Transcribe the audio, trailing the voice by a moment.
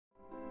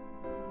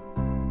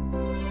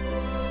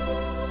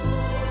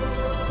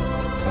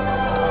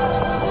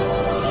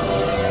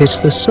It's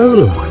the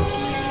Solar One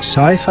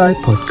Sci-Fi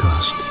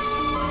Podcast.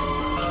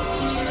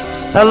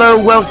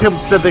 Hello, welcome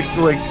to this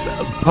week's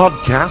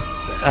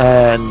podcast,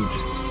 and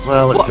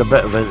well, it's a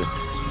bit of a...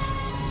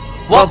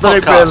 What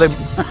podcast?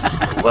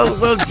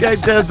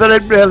 There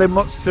ain't really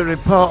much to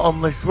report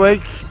on this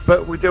week,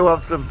 but we do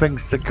have some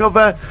things to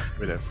cover.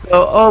 So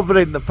over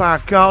in the far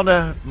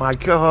corner, my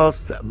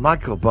co-host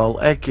Michael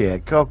Ball, aka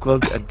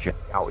Copeland, and check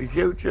out his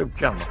YouTube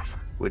channel,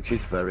 which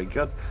is very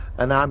good.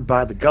 And I'm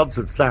by the gods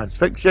of science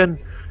fiction.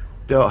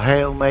 Don't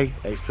hail me,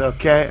 it's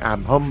okay,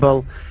 I'm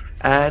humble.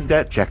 And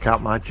check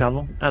out my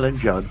channel and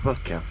enjoy the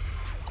podcast.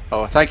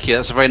 Oh, thank you.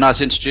 That's a very nice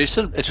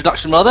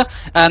introduction, rather.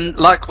 And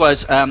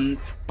likewise,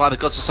 by the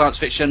gods of science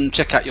fiction,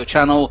 check out your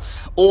channel.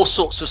 All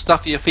sorts of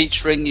stuff you're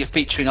featuring. You're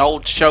featuring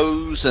old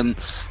shows and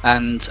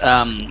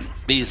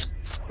these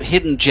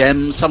hidden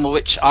gems, some of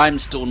which I'm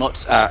still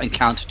not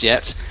encountered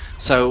yet.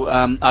 So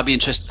I'd be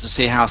interested to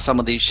see how some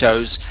of these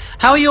shows.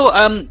 How are your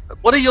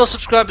what are your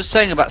subscribers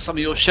saying about some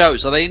of your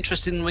shows? Are they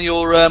interested in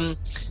your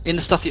in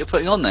the stuff that you're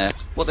putting on there?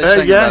 What are they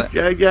saying about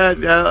it?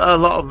 Yeah. A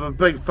lot of them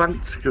big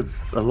thanks,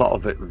 because a lot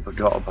of it we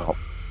forgot about.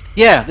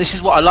 Yeah, this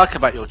is what I like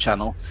about your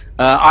channel.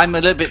 I'm a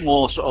little bit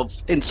more sort of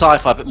in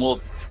sci-fi, a bit more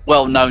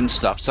well-known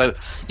stuff. So,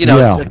 you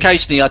know,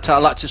 occasionally I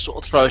like to sort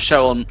of throw a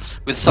show on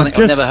with something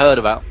I've never heard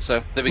about.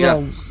 So there we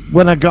go.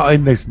 When I got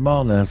in this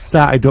morning, I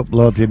started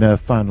uploading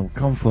Final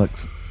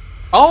Conflict.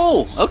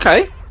 Oh,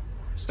 okay.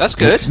 That's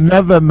good. It's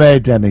never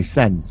made any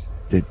sense,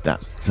 did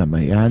that to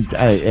me, and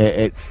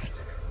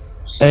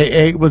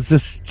it was a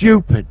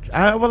stupid.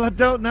 Well, I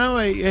don't know.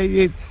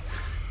 I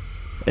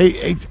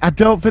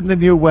don't think they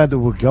knew where they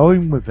were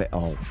going with it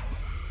all.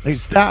 It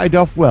started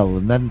off well,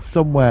 and then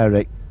somewhere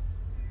it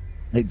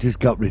just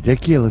got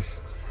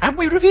ridiculous. Have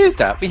we reviewed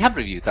that? We have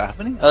reviewed that,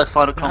 haven't we?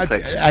 Final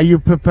Conflict. Are you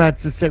prepared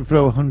to sit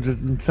through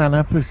 110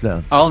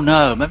 episodes? Oh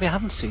no, maybe I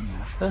haven't seen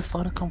that.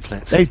 Final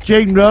Conflict. It's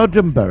Gene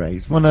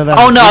Roddenberry's one of them.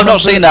 Oh no, I've not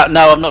seen that.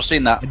 No, I've not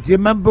seen that. Do you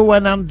remember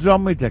when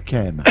Andromeda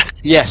came out?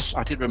 Yes,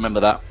 I did remember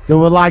that. There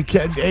were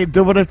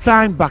there were a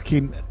time back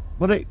in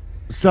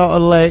sort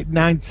of late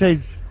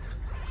 90s.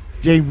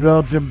 Gene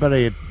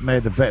Roddenberry had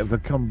made a bit of a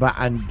comeback,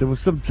 and there was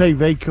some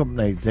TV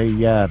company.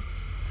 They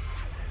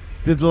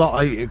did a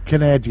lot of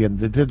Canadian.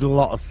 They did a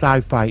lot of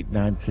sci-fi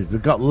 90s. We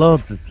got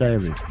loads of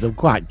series. They were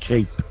quite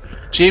cheap.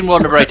 Gene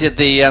Roddenberry did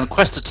the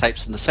Questa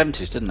tapes in the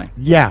 70s, didn't they?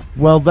 Yeah,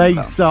 well, they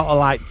sort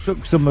of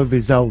took some of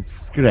his old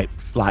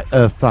scripts, like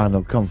Earth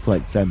Final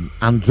Conflict and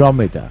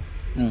Andromeda,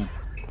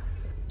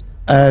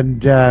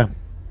 and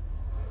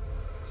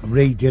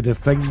redid a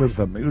thing with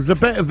them. It was a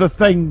bit of a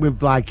thing with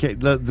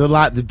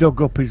they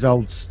dug up his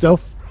old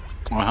stuff,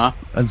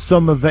 and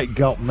some of it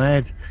got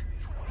made,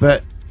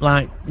 but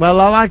I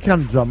like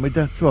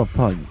Andromeda to a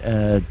point,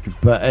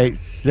 but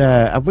it's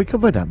have we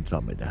covered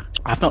Andromeda?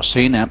 I've not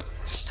seen it.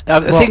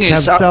 The thing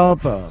is,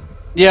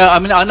 yeah, I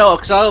mean, I know,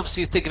 because I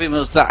obviously think of him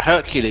as that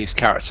Hercules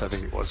character, I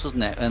think it was,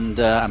 wasn't it? And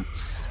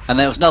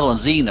there was another one,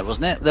 Xena,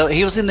 wasn't it?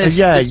 He was in this.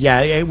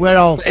 Yeah. We're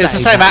all. It was the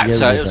same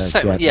actor. It was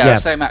the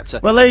same actor.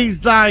 Well,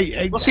 he's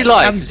like. What's he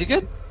like? Is he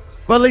good?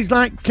 Well, he's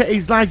like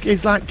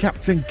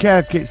Captain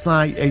Kirk. It's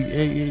like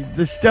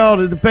the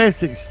story. The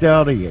basic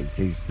story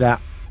is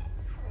that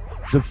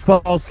the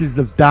forces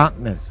of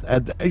darkness.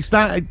 It's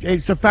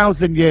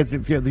 1,000 years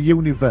into the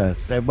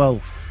universe.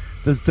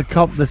 There's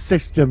the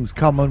system's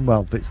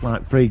Commonwealth. It's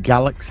like 3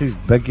 galaxies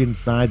big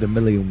inside 1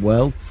 million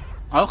worlds.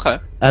 Okay.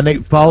 And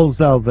it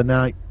falls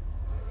overnight.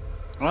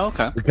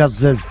 Okay. Because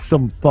there's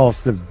some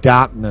force of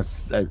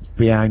darkness that's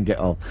behind it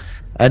all.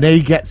 And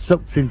he gets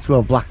sucked into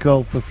a black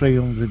hole for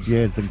 300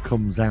 years and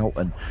comes out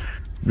and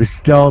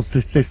restores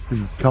the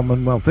system's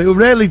Commonwealth. It was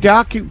really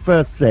dark in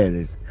first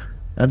series.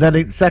 And then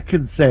in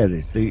second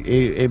series,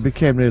 it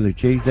became really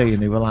cheesy,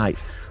 and he were like,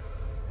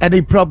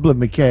 any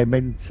problem he came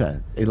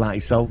into, he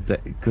solved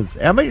it, because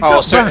I mean,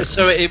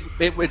 so it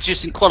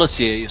reduced in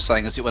quality. You're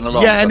saying as it went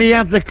along. Yeah, and he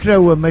has a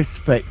crew of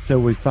misfits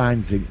who he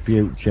finds in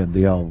future, and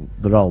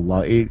they're all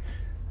like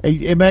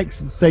he makes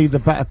them see the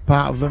better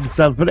part of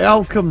themselves. But it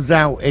all comes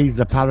out he's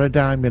a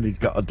paradigm, and he's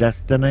got a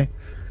destiny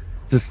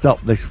to stop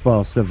this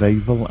force of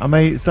evil. I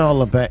mean, it's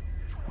all a bit.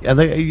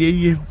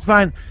 You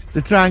find they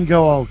try and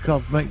go all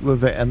cosmic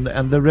with it, and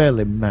they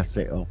really mess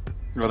it up.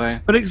 Really?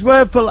 But it's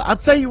worth it. I'll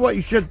tell you what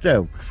you should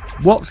do.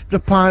 Watch the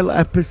pilot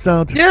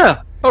episode.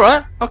 Yeah. All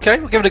right. Okay.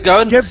 We'll give it a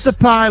go. Give the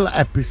pilot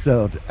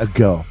episode a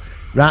go.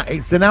 Right.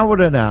 It's an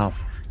hour and a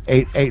half.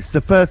 It's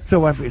the first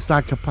 2 episodes. It's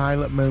like a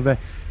pilot movie.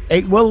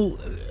 It will.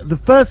 The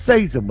first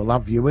season will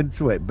have you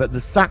into it, but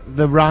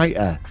the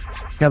writer,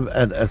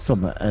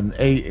 Summer, and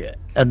they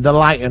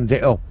lightened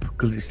it up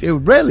because it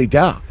was really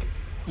dark.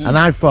 And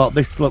I thought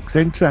this looks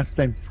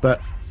interesting,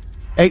 but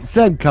it's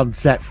same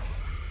concept.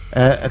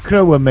 A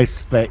crew of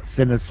misfits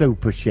in a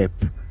super ship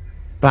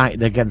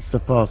fighting against the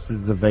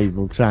forces of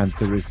evil, trying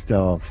to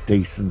restore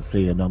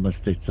decency and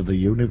honesty to the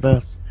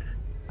universe.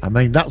 I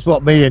mean, that's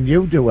what me and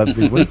you do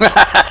every week.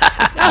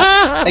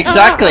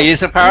 Exactly,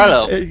 it's a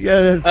parallel.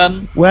 Yes,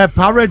 we're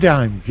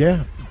paradigms,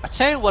 yeah. I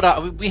tell you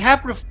what, we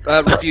have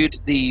reviewed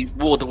the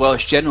War of the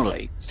Worlds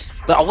generally,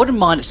 but I wouldn't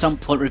mind at some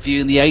point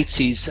reviewing the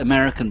 '80s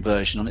American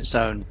version on its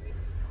own,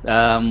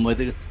 with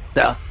the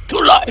 "To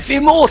Life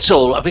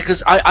Immortal,"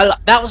 because I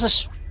that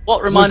was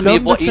what reminded me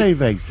of what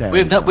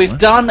we've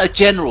done a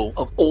general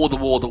of all the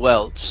War of the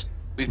Worlds.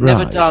 We've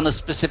never done a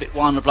specific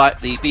one of like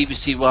the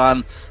BBC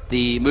one,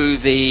 the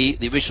movie,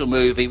 the original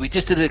movie. We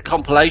just did a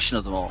compilation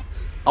of them all.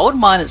 I wouldn't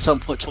mind at some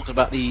point talking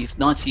about the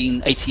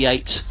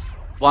 1988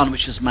 one,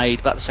 which was made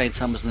about the same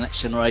time as The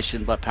Next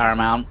Generation by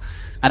Paramount,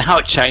 and how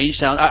it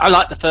changed. I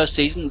like the first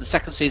season. The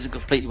second season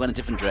completely went a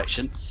different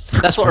direction.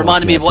 That's what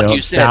reminded me of what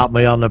you said. Start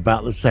me on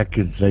about the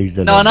second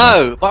season. No,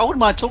 no, but I wouldn't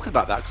mind talking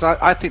about that because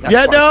I think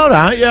that's all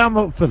right. Yeah, I'm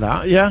up for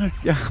that. Yeah.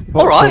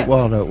 All right.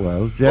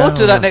 We'll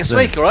do that next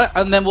week, all right?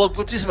 And then we'll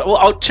do some. Well,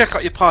 I'll check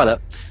out your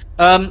pilot.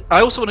 I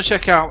also want to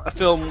check out a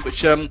film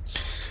which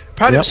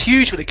apparently was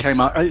huge when it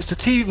came out. It's a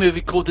TV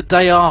movie called The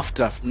Day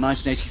After from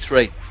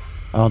 1983.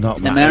 Oh, not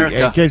in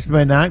America. It gives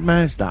me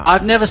nightmares. That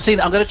I've never seen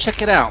it. I'm going to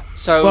check it out.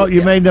 So, what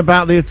you mean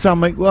about the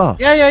atomic war?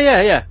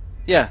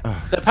 Yeah.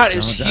 But apparently, it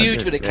was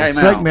huge when it came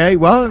out.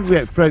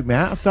 It freaked me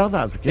out. I saw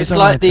that as a kid. It's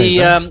like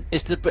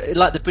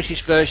the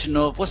British version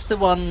of what's the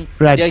one?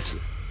 Threads.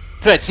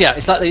 Threads. Yeah,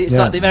 it's like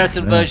the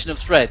American version of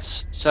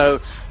Threads. So,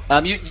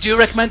 do you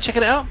recommend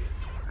checking it out?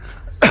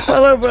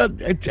 Well,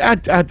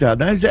 I don't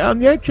know. Is it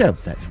on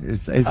YouTube then?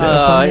 Is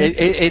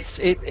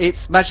it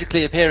it's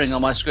magically appearing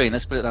on my screen.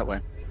 Let's put it that way.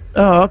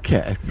 Oh,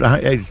 okay,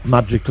 right. It's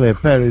magically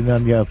appearing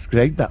on your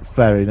screen. That's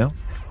fair enough.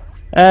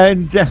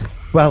 And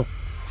well,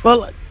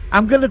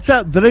 I'm going to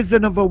tell. There is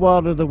another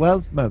War of the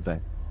Worlds movie.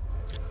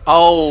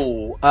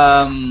 Oh,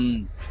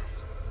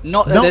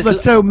 not the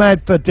two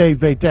made for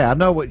DVD. I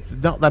know it's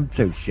not them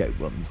two shit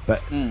ones,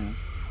 but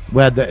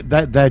where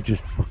they're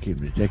just fucking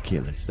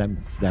ridiculous.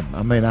 Them.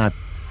 I mean, I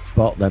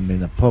bought them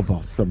in a pub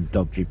off some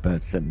dodgy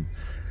person.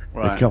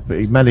 Right. The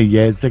copy many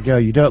years ago.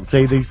 You don't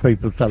see these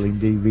people selling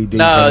DVDs.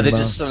 No, anymore.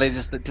 they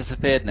just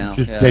disappeared now.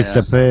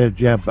 Disappeared.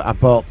 Yeah, but I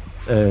bought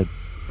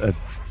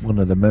one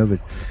of the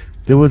movies.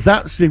 There was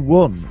actually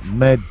one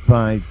made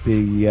by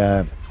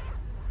the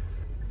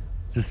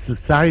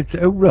Society.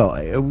 Who wrote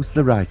it? Who was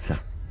the writer?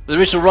 The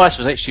original writer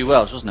was H.G.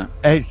 Wells, wasn't it?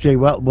 H.G.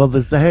 Wells. Well,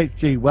 there's the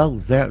H.G.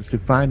 Wells. They actually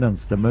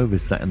financed the movie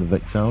set in the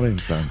Victorian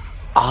times.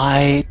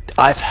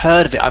 I've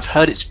heard of it. I've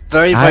heard it's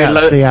very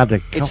low.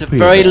 It's a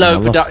very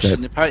low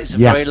production. Apparently, it's a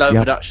very low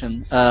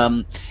production.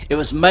 It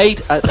was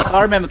made, if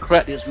I remember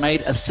correctly, it was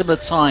made a similar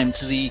time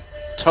to the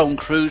Tom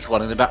Cruise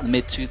one in about the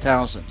mid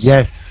 2000s.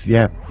 Yes,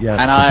 yeah.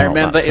 And I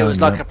remember it was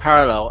like a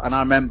parallel. And I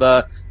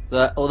remember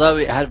that although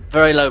it had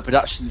very low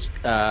production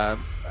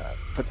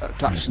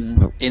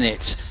in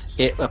it,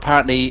 it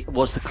apparently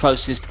was the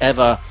closest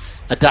ever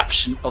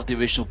adaptation of the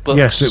original books.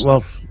 Yes, it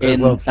was.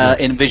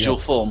 In visual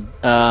form.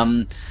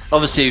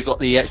 Obviously, you've got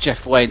the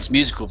Jeff Wayne's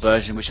musical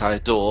version, which I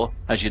adore,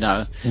 as you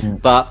know.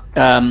 But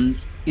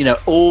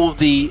all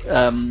the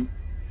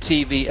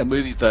TV and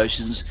movie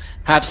versions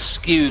have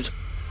skewed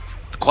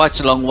quite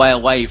a long way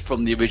away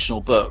from the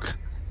original book,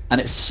 and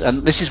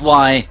this is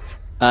why.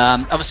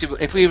 Obviously,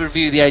 if we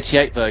review the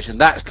 '88 version,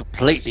 that's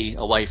completely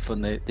away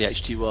from the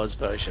H.G. Wells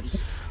version.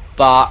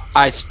 But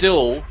this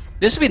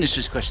will be an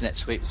interesting question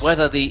next week,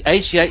 whether the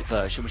 '88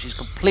 version, which is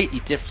completely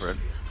different,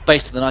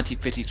 based on the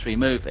 1953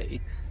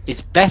 movie,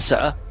 is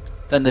better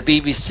than the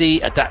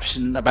BBC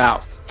adaptation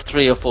about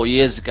 3 or 4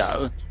 years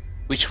ago,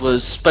 which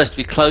was supposed to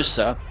be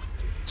closer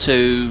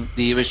to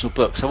the original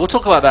book. So we'll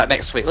talk about that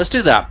next week. Let's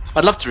do that.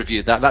 I'd love to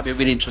review that. That'd be a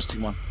really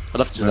interesting one. I'd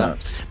love to do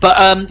that. But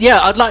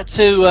I'd like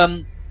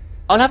to.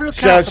 I'll have a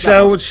look at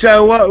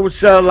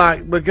So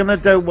like we're gonna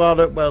do War of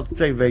the Worlds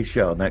TV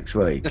show next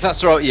week. If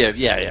that's all right with you,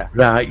 yeah.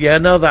 Right, yeah,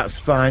 no, that's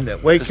fine.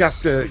 Week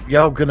after,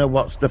 you're gonna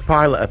watch the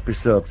pilot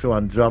episode to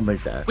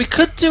Andromeda. We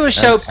could do a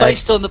show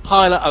based on the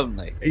pilot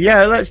only.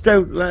 Yeah, let's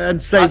do and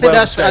see. I think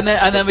that's and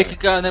then we could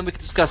go and then we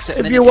could discuss it.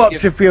 If you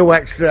watch a few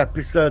extra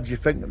episodes, you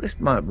think this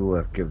might be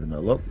worth giving a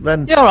look.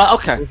 Then all right,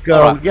 okay. We'll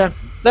go, all right. Yeah.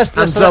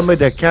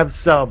 Andromeda, Kev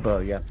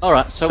Sorbo, yeah. All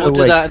right, so we'll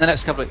do that in the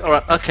next couple of weeks. All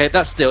right, okay,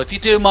 that's the deal. If you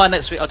do mine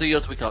next week, I'll do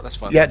yours the week after. That's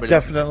fine. Yeah,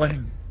 brilliant. Definitely.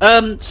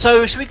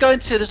 So should we go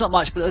into? There's not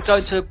much, but I'll go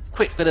into a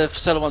quick bit of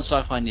Solar One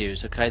Sci-Fi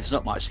news. Okay, there's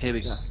not much. Here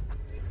we go.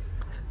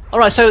 All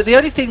right, so the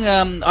only thing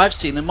I've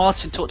seen, and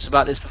Martin talked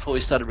about this before we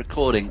started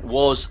recording,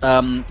 was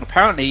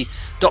apparently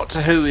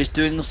Doctor Who is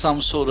doing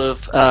some sort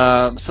of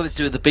something to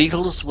do with the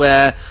Beatles,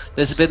 where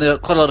there's been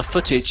quite a lot of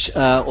footage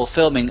or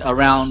filming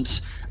around.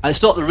 And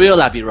it's not the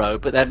real Abbey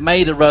Road, but they've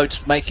made a road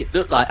to make it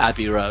look like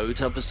Abbey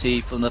Road, obviously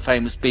from the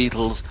famous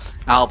Beatles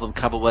album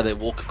cover where they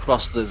walk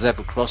across the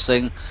zebra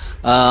crossing.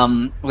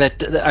 And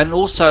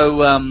also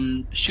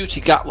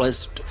Ncuti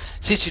Gatwa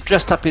seems to be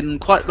dressed up in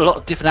quite a lot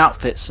of different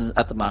outfits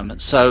at the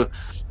moment. So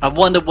I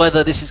wonder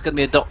whether this is going to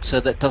be a Doctor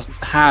that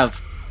doesn't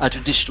have a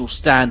traditional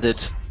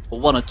standard or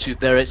one or two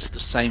variants of the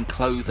same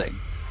clothing.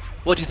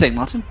 What do you think,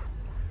 Martin?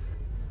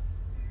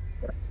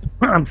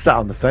 I'm sat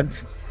on the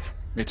fence.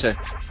 Me too.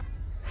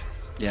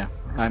 Yeah,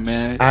 I've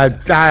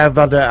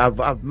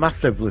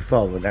massively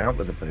fallen out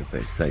with the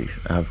BBC.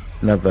 I've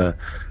never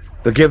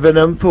forgiven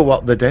them for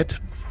what they did.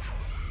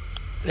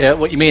 Yeah,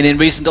 what you mean in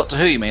recent Doctor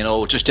Who? You mean,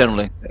 or just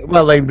generally?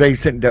 Well, in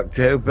recent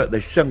Doctor Who, but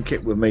they sunk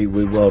it with me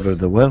with War of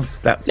the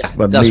Worlds. That's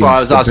that's why I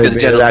was asking the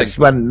general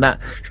thing.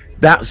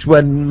 That's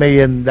when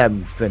me and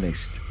them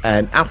finished.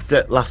 And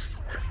after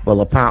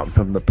apart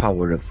from the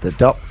power of the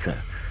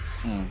Doctor,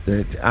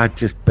 I'd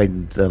just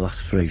been the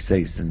last 3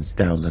 seasons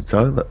down the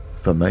toilet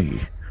for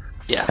me.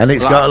 Yeah, and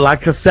it's got,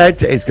 like I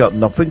said, it's got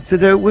nothing to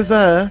do with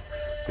her.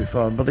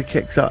 Before anybody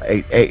kicks off,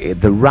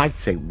 the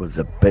writing was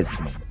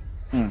abysmal.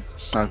 I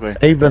agree.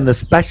 Even the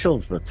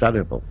specials were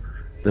terrible.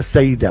 The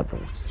Sea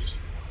Devils.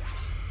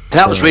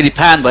 That was really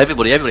panned by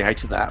everybody. Everybody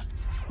hated that.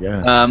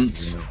 Yeah.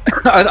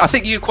 I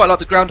think you quite like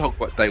the Groundhog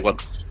Day one,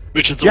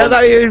 which is the one.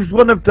 That is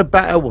one of the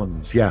better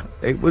ones. Yeah,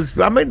 it was.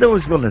 I mean, there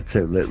was 1 or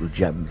 2 little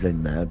gems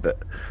in there,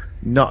 but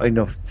not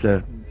enough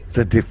to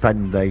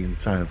defend the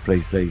entire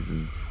 3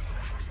 seasons.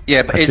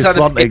 Yeah, but is that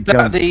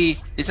the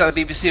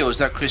BBC or is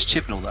that Chris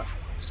Chibnall though?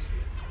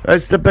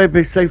 It's the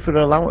BBC for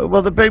allowing.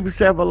 Well, the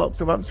BBC have a lot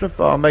to answer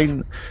for. I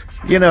mean,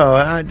 you know,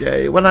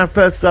 when I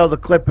first saw the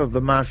clip of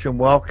the Martian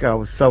Walker, I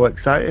was so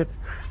excited,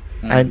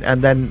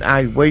 and then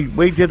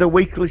we did a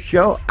weekly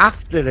show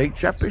after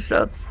each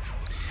episode.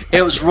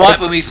 It was right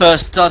when we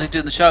first started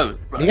doing the show.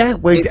 Yeah,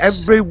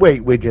 every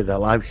week we did a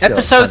live show.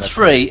 Episode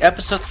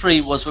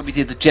 3 was when we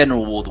did the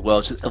general War of the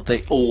Worlds of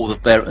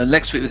and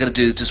next week we're going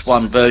to do just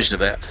one version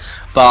of it.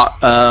 But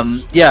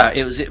yeah,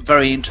 it was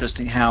very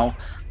interesting how.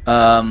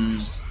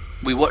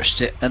 We watched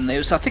it, and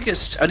I think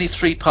it's only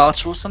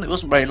 3-parter or something. It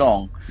wasn't very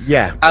long.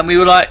 Yeah. And we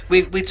were like,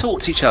 we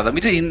talked to each other.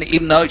 We didn't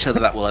even know each other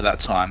that well at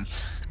that time,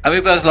 and we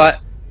were both like,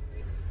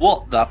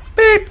 "What the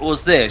beep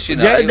was this?" You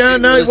know? Yeah,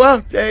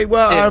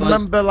 I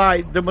remember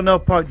like there were no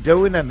point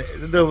doing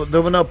there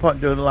were no point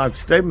doing a live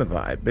stream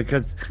about it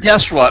because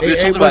that's right. We were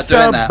talking about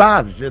doing that.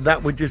 It was so bad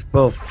that we just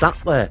both sat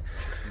there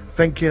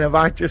thinking, "Have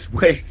I just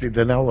wasted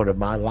an hour of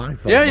my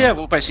life?" Yeah.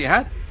 Well, basically,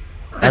 had.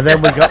 And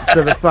then we got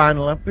to the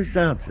final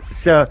episode.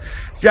 So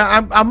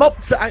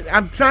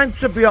I'm trying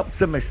to be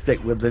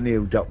optimistic with the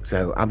new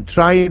Doctor. I'm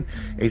trying.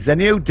 He's a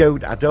new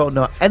dude. I don't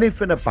know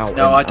anything about him.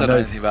 No, I don't know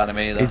anything about him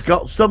either. He's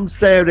got some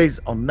series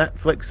on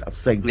Netflix. I've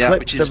seen clips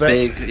which is of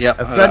it. Big. Yeah,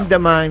 a friend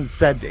of mine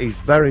said he's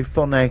very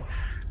funny,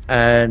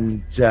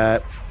 and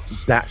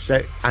that's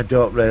it. I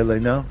don't really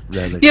know.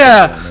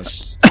 Yeah,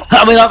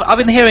 I mean, I've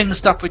been hearing the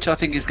stuff which I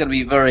think is going to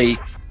be very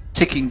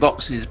ticking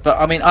boxes, but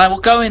I mean, I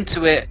will go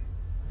into it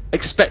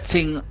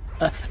expecting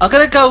I'm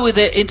going to go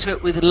into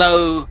it with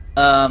low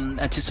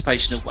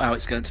anticipation of how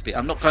it's going to be.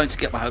 I'm not going to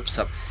get my hopes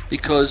up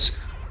because,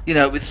 you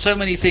know, with so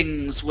many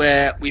things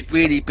where we've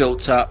really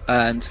built up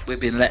and we've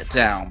been let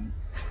down,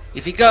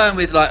 if you go in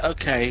with like,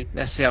 okay,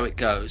 let's see how it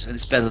goes, and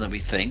it's better than we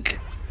think.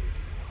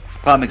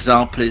 Prime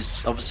example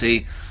is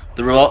obviously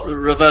the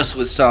reversal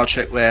with Star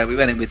Trek, where we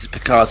went in with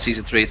Picard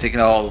season 3 thinking,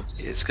 oh,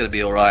 it's going to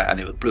be all right, and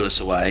it blew us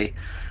away.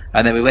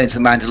 And then we went into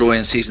The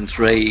Mandalorian season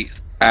 3,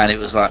 and it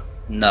was like,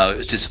 no, it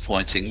was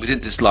disappointing. We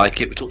didn't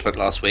dislike it. We talked about it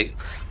last week,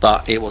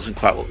 but it wasn't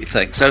quite what we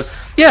think. So,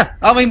 yeah,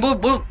 I mean,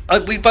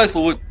 we both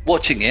were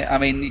watching it. I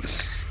mean,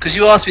 because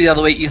you asked me the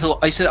other week, you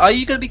said, are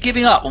you going to be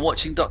giving up on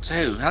watching Doctor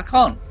Who? I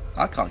can't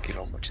give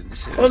up watching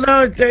this series. Well,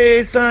 no,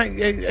 it's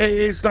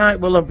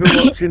like, well, I've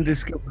been watching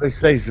Discovery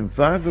season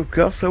 5. Of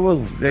course, I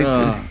will.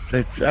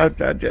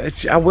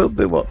 I will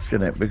be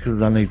watching it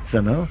because I need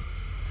to know.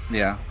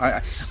 Yeah,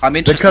 I'm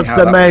interested. Because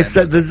they may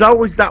say there's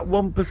always that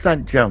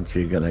 1% chance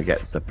you're going to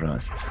get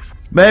surprised.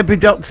 Maybe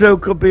Doctor Who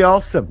could be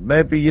awesome.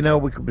 Maybe, you know,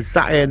 we could be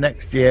sat here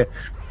next year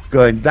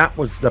going, that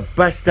was the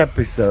best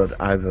episode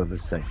I've ever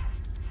seen.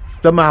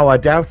 Somehow I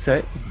doubt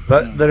it,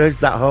 but there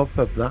is that hope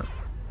of that.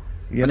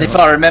 And if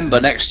I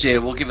remember, next year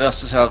we'll give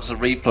ourselves a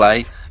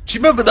replay. Do you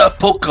remember that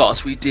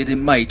podcast we did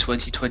in May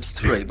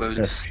 2023?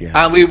 Yes,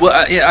 yeah. And we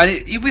were,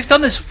 we've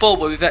done this before,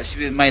 where we've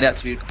actually been made out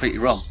to be completely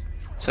wrong.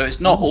 So it's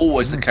not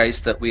always the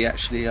case that we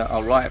actually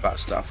are right about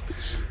stuff,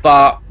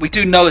 but we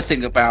do know a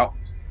thing about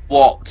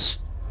what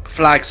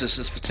flags us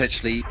as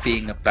potentially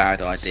being a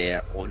bad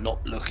idea or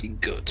not looking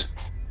good,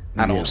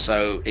 and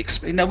also,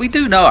 we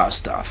do know our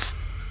stuff,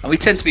 and we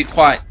tend to be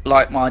quite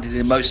like-minded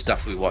in most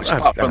stuff we watch.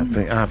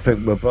 I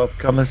think we're both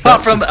common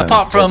sense.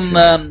 Apart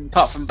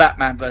from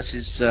Batman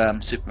versus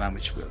Superman,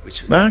 which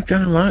I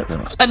don't like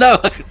that. I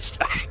know. I can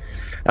stay.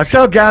 I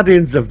saw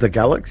Guardians of the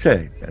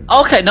Galaxy.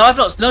 Okay, no, I've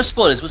not. No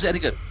spoilers. Was it any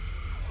good?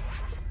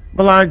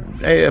 Well,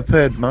 it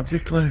appeared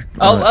magically.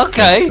 Oh,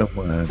 okay.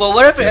 Well,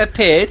 wherever it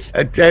appeared...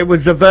 It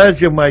was a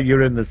version where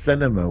you're in the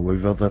cinema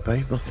with other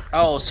people.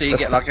 Oh, so you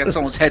get like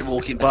someone's head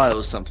walking by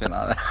or something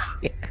like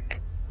that.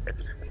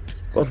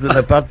 Wasn't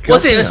a bad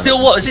Was it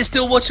still is it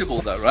still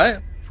watchable though,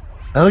 right?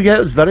 Oh yeah,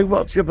 it was very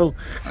watchable.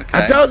 Okay.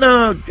 I don't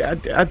know.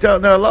 I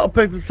don't know. A lot of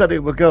people said it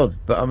were good,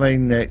 but I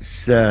mean,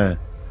 it's... I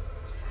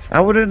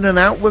was in and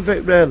out with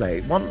it,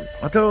 really.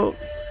 I don't...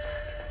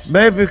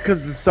 Maybe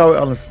because I saw it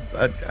on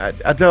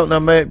I don't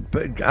know, maybe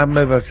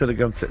I should have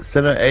gone to the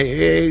cinema.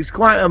 It's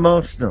quite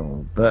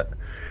emotional, but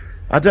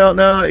I don't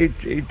know, it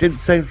didn't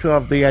seem to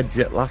have the edge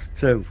at last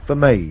two, for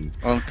me.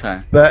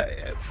 Okay. But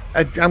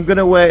I'm going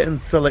to wait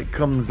until it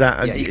comes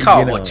out. Yeah, you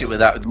can't watch it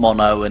with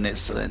mono and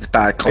it's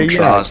bad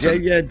contrast.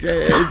 Yeah,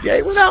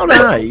 it was all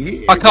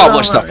right. I can't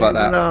watch stuff like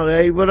that.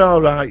 It was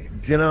all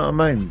right. Do you know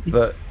what I mean?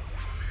 But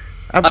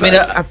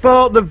I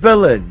thought the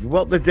villain,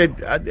 what they did,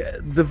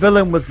 the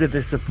villain was a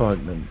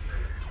disappointment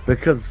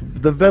because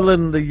the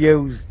villain they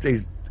used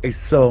is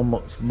so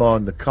much more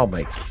in the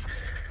comic,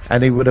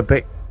 and he would a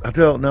bit. I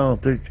don't know.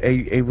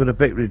 He would a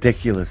bit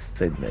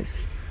ridiculous in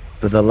this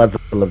for the level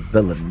of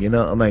villain. You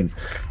know what I mean?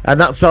 And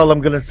that's all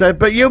I'm going to say.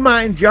 But you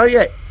might enjoy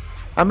it.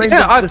 I mean,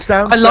 the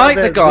sound. I like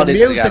the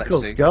Guardians of the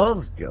musical Galaxy.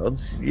 score's good.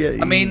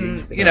 Yeah, I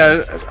mean, you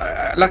know,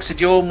 like I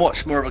said, you're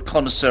much more of a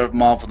connoisseur of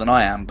Marvel than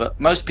I am. But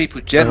most people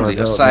generally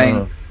are saying.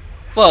 Know.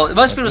 Well,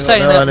 most people are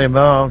saying that.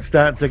 Anymore. I'm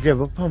starting to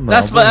give up on Marvel.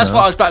 That's what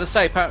I was about to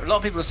say. A lot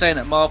of people are saying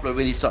that Marvel are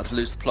really starting to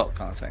lose the plot,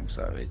 kind of thing.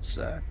 So it's.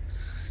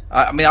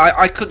 I mean,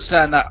 I couldn't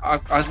stand that.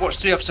 I watched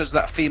 3 episodes of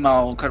that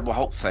female Incredible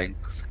Hulk thing,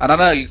 and I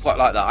know you quite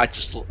like that. I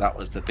just thought that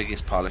was the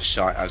biggest pile of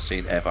shite I've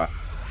seen ever.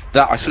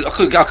 That I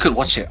couldn't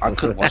watch it. I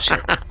couldn't watch it.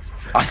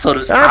 I thought it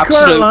was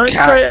absolute. I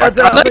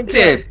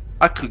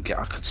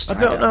couldn't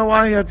stand it. I don't know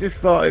why. I just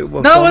thought it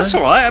was. No, funny. that's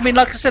all right. I mean,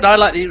 like I said, I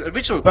like the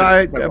original.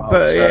 But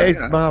it's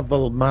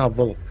Marvel.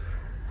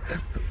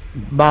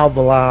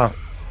 Marvel are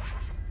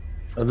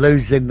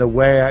losing the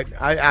way.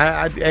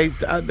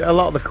 A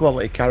lot of the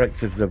quality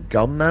characters have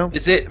gone now.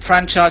 Is it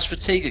franchise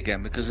fatigue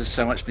again because there's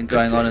so much been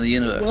going on in the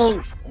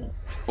universe?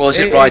 Or is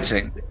it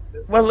writing?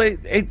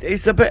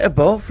 It's a bit of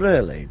both,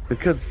 really,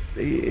 because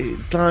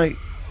it's like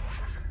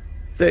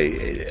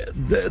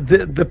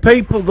the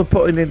people they're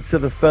putting into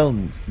the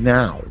films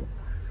now.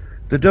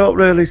 They don't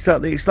really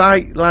set. It's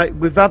like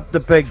we've had the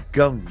big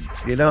guns.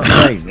 You know what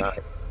I mean?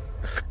 Like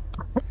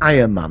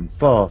Iron Man,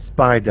 Thor,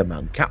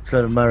 Spider-Man,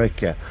 Captain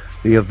America,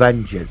 the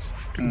Avengers.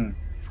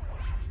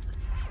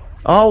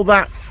 All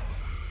that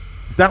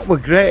were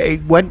great.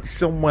 It went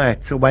somewhere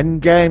to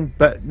Endgame,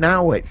 but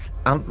now it's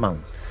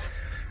Ant-Man.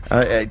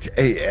 I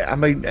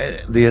mean,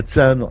 the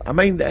Eternal. I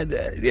mean,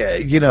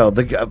 you know,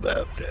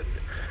 the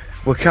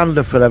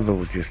Wakanda Forever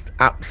was just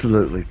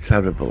absolutely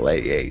terrible.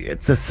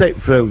 It's a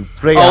sit through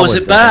 3 hours. Oh, is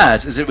it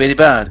bad? Is it really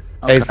bad?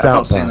 Okay, it's I've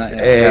not seen that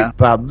yet. It's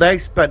bad. They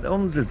spent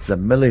hundreds of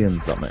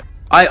millions on it.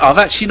 I've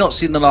actually not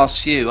seen the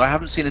last few. I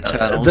haven't seen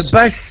Eternals.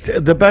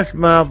 The best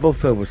Marvel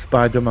film was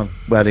Spider-Man,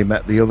 where he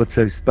met the other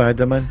 2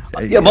 Spider-Men.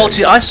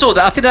 I saw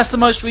that. I think that's the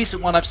most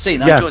recent one I've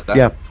seen. I enjoyed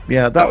that.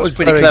 Yeah, that was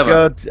pretty very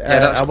clever. good.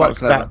 I watched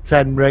that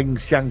 10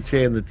 Rings, Shang-Chi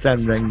and the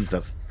 10 Rings.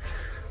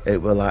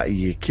 It was like, are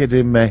you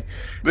kidding me?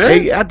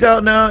 Really? I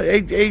don't know.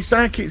 It's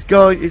like it's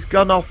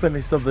gone off in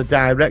this other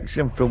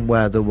direction from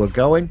where they were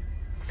going.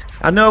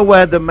 I know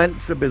where they're meant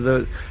to be.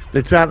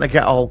 They're trying to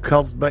get all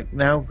cosmic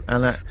now,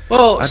 and I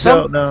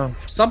don't know.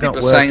 Some people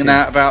are saying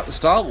that about the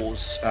Star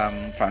Wars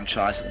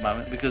franchise at the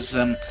moment because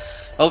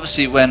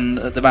obviously when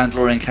the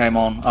Mandalorian came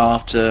on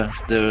after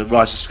the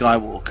Rise of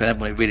Skywalker,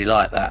 everybody really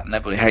liked that, and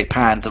everybody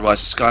panned the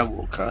Rise of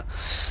Skywalker,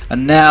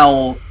 and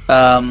now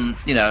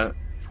you know,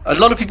 a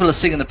lot of people are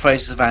singing the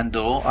praises of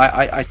Andor.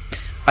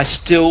 I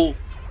still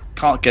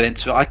can't get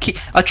into it.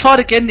 I tried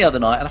again the other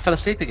night and I fell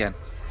asleep again.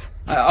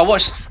 I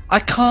watched. I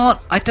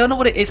don't know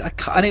what it is.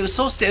 And it was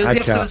so. I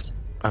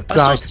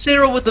saw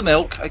cereal with the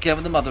milk again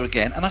with the mother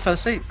again, and I fell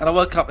asleep. And I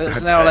woke up. It was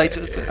an hour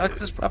later. I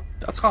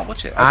can't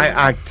watch it.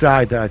 I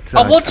tried. I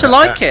want to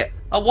like it.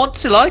 I want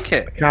to like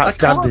it. I can't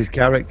stand his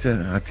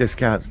character. I just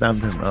can't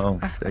stand him at all.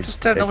 I just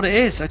don't know what it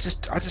is. I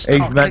just.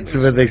 He's meant to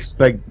be this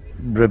big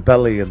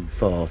rebellion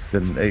force,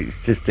 and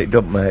it's just it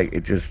don't make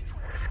it just.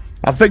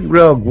 I think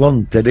Rogue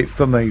One did it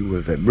for me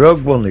with him.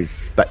 Rogue One is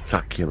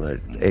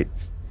spectacular.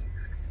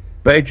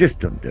 But it just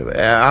doesn't do it.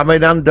 I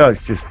mean,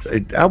 Andor's just.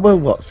 I will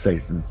watch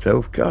season 2,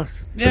 of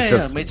course.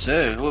 Yeah, me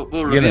too.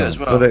 We'll review it as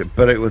well.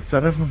 But it was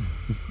terrible.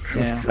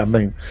 Yeah. I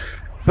mean,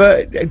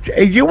 but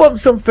you want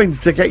something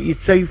to get your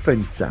teeth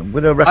into? I'm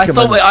going to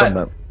recommend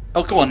something.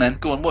 Oh, go on then.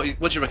 Go on. What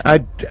do you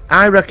recommend?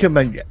 I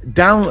recommend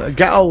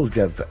get hold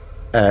of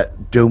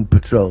Doom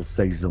Patrol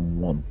season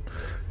 1.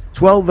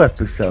 12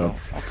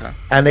 episodes, okay.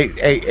 And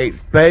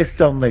it's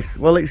based on this.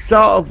 Well, it's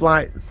sort of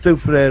like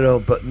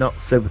superhero, but not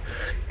super.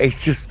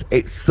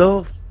 It's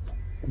so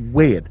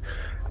weird.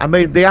 I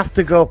mean, they have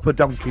to go up a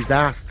donkey's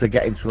ass to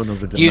get into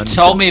another dimension. You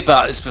told me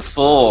about this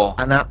before.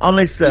 And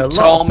honestly, a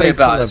lot of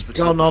people have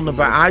gone on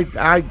about.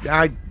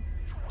 I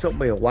took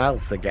me a while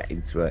to get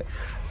into it,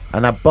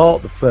 and I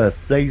bought the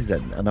first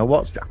season, and I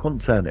watched it. I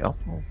couldn't turn it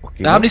off.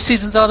 How many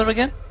seasons are there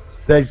again?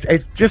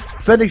 It's just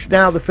finished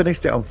now. They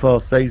finished it on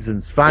 4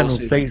 seasons. Final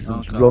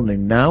season's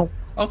running now.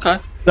 Okay.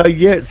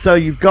 So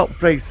you've got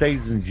 3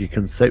 seasons you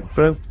can sit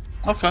through.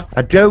 Okay.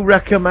 I do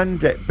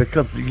recommend it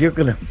because you're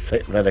going to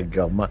sit there and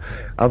go,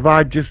 have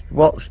I just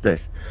watched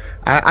this?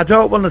 I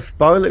don't want to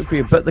spoil it for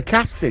you, but the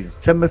cast is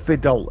Timothy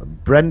Dalton,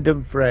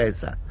 Brendan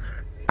Fraser.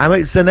 I mean,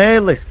 it's an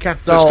A-list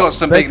cast. So it's got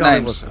some big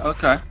names.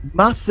 Okay.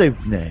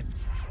 Massive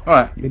names. All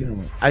right. You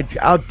know,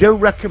 I do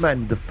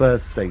recommend the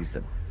first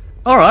season.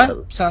 All right,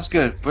 sounds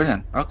good,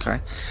 brilliant.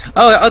 Okay,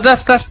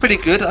 that's pretty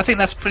good. I think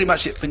that's pretty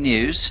much it for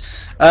news.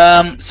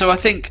 So I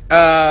think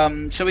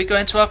shall we go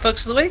into our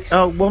focus of the week?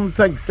 Oh, one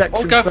thing,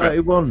 Section go for it.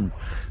 31.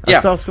 Yeah.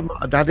 I saw some.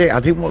 I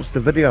didn't watch the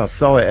video. I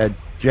saw it.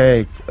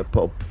 Jay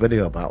put up a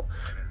video about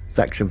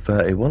Section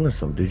 31 or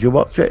something. Did you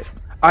watch it?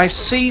 I've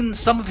seen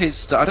some of his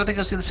stuff. I don't think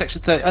I've seen the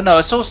Section 30. Oh no,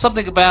 I saw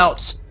something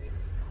about.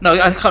 No,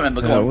 I can't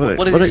remember. Go on.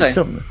 What did he say?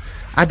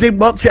 I didn't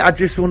watch it. I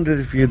just wondered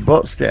if you'd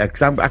watched it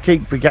because I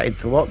keep forgetting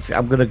to watch it.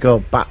 I'm going to go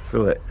back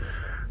to it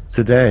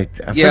today.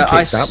 I think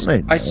it's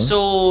happening. I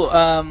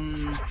saw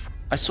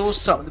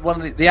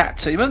one of the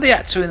actor. You remember the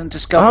actor in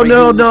Discovery?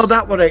 Oh no,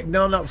 that one.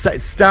 No, not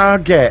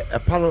Stargate.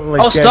 Apparently.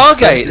 Oh,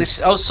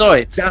 Stargate.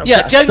 Sorry.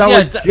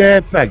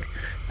 JPEG.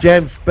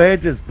 James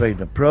Spader's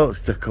been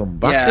approached to come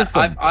back.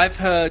 Yeah, I've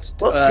heard.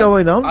 What's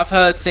going on? I've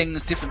heard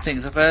different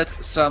things. I've heard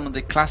some of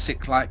the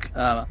classic, like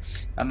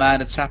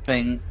Amanda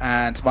Tapping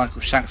and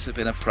Michael Shanks have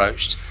been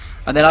approached,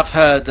 and then I've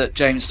heard that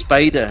James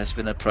Spader has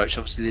been approached.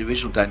 Obviously, the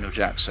original Daniel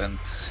Jackson.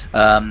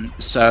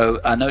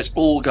 So I know it's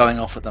all going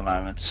off at the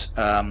moment,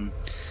 and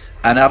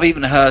I've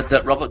even heard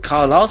that Robert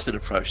Carlyle's been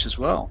approached as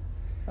well.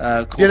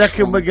 Do you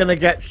reckon we're going to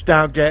get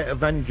Stargate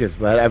Avengers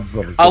where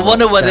everybody? I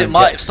wonder whether it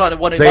might start. It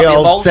might be a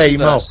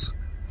multiverse.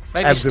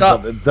 Maybe what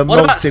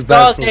about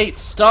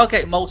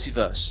Stargate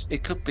multiverse?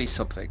 It could be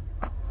something.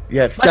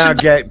 Yeah,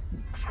 Stargate.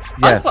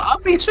 Yeah,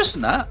 I'd be interested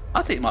in that.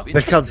 I think it might be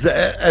because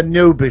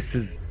Anubis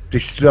has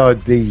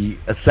destroyed the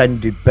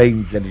ascended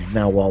beings and is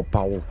now all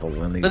powerful.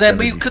 But then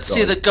we could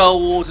see the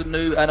gold and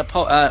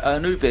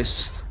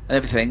Anubis and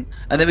everything,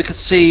 and then we could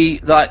see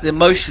like the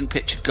motion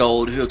picture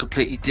gold, who are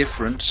completely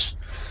different.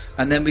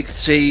 And then we could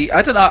see.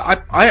 I don't know.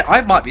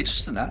 I might be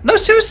interested in that. No,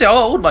 seriously, I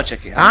wouldn't mind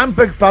checking it out. I'm a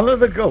big fan of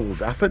the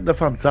gold. I think they're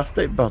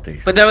fantastic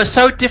bodies. But they were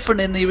so different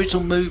in the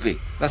original movie.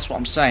 That's what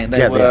I'm saying.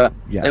 They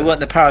weren't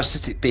the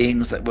parasitic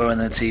beings that were in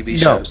the TV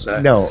show.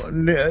 So. No.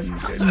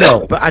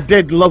 But I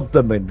did love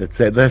them in the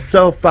TV. They're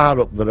so far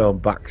up their own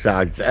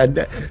backsides,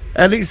 and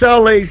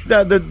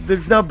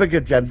there's no big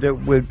agenda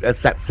with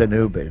except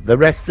Anubi. The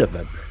rest of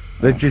them,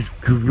 they're just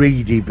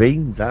greedy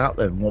beings, aren't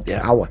they? More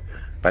power.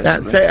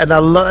 Basically. That's it, and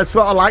that's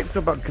what I liked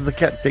about because they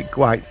kept it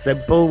quite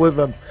simple with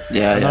them.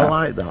 I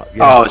like that.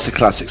 Yeah. Oh, it's a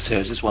classic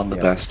series. It's one of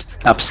the best.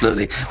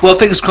 Absolutely. Well,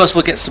 fingers crossed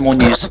we'll get some more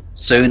news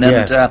soon,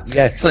 and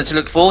something to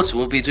look forward to.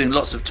 We'll be doing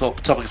lots of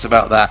topics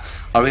about that.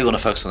 I really want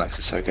to focus on that because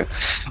it's so good.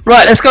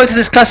 Right, let's go into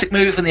this classic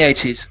movie from the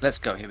 80s. Let's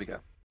go. Here we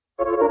go.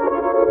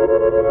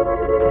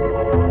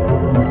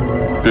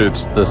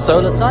 It's the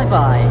Solar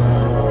Sci-Fi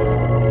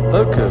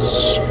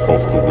Focus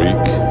of the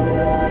Week.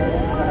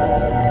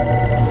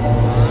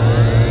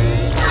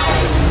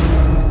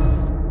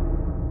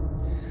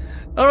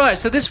 Alright,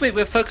 so this week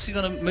we're focusing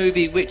on a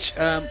movie which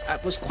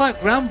was quite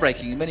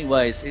groundbreaking in many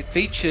ways. It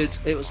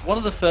was one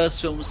of the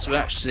first films to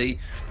actually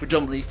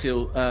predominantly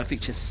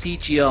feature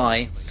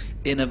CGI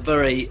in a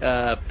very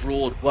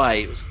broad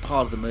way. It was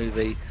part of the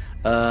movie.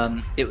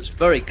 It was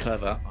very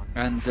clever,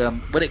 and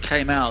when it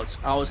came out,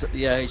 I was at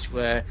the age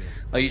where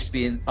I used to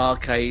be in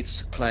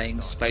arcades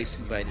playing Space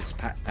Invaders,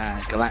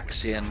 Pac-Man,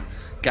 Galaxian,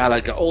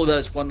 Galaga, all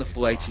those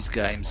wonderful 80s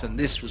games, and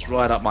this was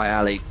right up my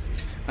alley.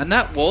 And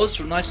that was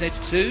from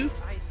 1982.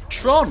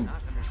 Tron,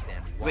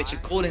 which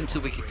according to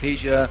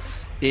Wikipedia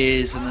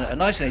is a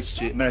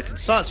 1982 American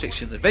science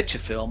fiction adventure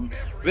film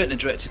written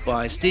and directed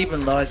by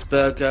Steven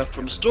Leisberger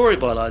from a story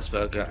by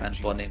Leisberger and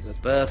Bonnie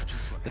Birth.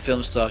 The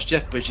film stars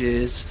Jeff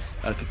Bridges,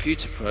 a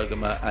computer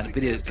programmer and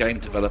video game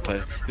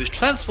developer who is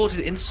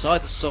transported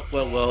inside the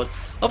software world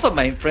of a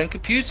mainframe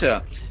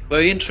computer,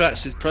 where he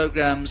interacts with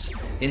programs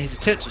in his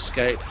attempt to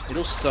escape. It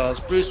also stars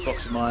Bruce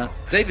Boxmeyer,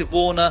 David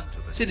Warner,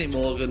 Sidney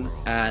Morgan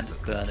and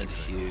Bernard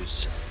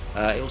Hughes.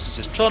 It also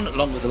says Tron,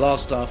 along with The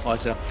Last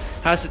Starfighter,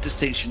 has the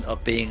distinction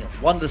of being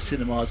one of the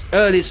cinema's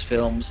earliest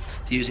films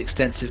to use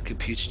extensive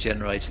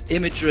computer-generated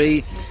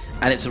imagery,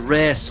 and it's a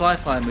rare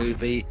sci-fi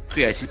movie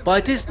created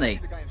by Disney.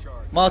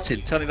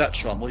 Martin, tell me about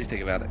Tron. What do you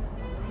think about it?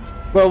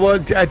 Well,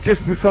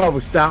 just before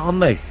we start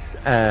on this,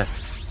 I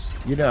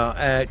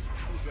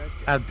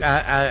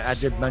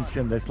did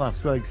mention this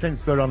last week.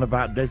 Since we're on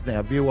about Disney,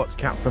 have you watched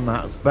Cat from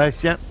Outer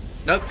Space yet?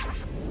 Nope.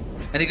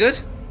 Any good?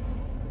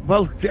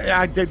 Well,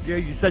 I did.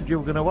 You said you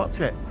were going to watch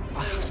it.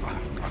 I'm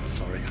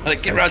sorry. I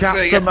didn't get around to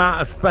seeing it. From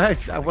Outer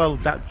Space. Well,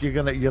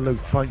 you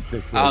lose points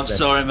this week. I'm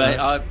sorry, mate.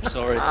 I'm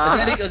sorry.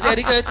 Was it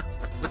any good?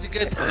 Was it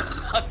good?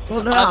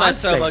 Well, no, I've had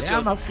so much.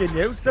 I'm asking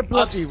you. It's a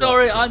bloody I'm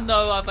sorry. I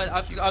know.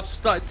 I've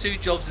started 2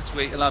 jobs this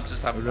week, and I'm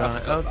just having.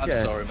 Right, okay. I'm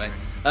sorry, mate.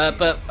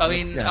 But I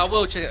mean, I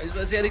will check it.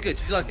 Was it any good?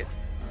 Did you like it?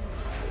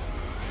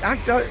 I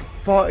saw it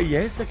 40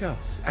 years ago.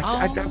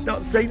 I've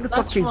not seen the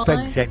fucking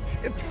thing since.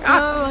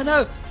 I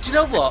know. Do you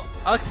know what?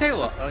 I'll tell you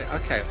what.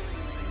 Okay.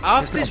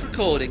 After this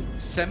recording,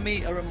 send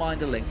me a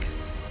reminder link.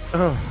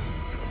 Oh.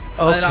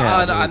 Okay.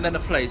 And then a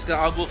place.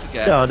 I will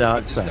forget. No,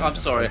 it's fine. I'm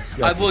sorry.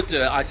 I would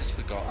do it. I just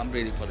forgot. I'm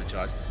really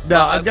apologise.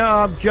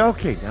 I'm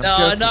joking.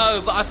 I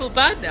know, but I feel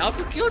bad now. I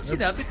feel guilty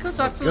now because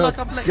I feel like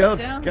I've let you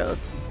down. Good.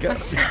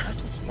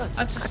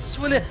 I'm just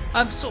swilling.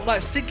 I'm sort of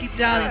like sinking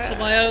down into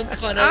my own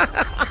kind of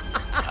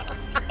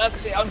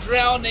That's it. I'm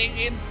drowning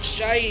in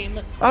shame.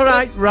 All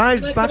right,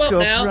 rise Come back up up,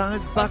 now.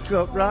 rise back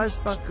up, rise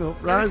back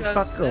up, rise There we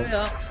go. back There we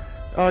up. are.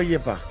 Oh, you're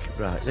back.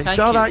 Right. It's Thank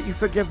all you. right. You're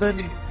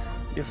forgiven.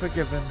 You're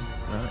forgiven.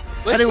 Right.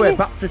 Well, Anyway, you-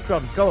 back to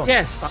Tron. Go on.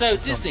 Yes, Back so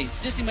to Tron.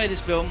 Disney made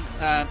this film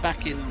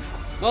back in,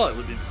 well, it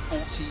would have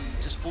been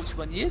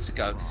 41 years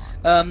ago.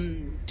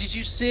 Did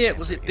you see it?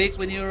 Was it big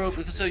when you were,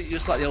 because so you're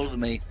slightly older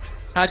than me.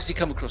 How did you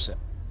come across it?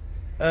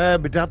 My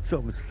dad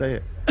told me to say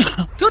it.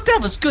 Your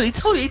dad was good. He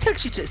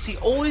takes you to see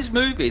all these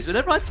movies.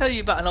 Whenever I tell you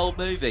about an old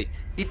movie,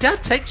 your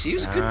dad takes you. He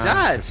was a good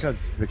dad.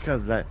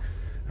 Because I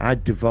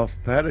had divorced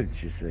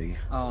parents, you see.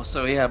 Oh,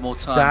 so he had more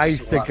time. So I to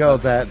used sort to of go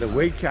like there focus the on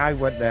week. I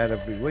went there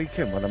every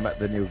weekend when I met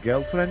the new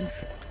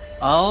girlfriends.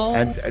 Oh,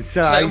 And so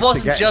so I it used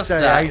wasn't to get, just so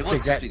that. I It used to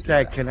wasn't get just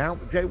that. taken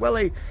out. Well,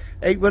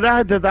 it was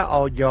either that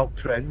or York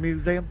Train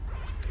Museum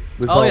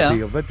with Oh, all yeah.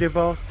 the other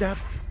divorced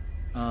dads.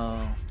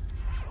 Oh,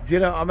 Do you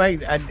know what I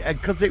mean? And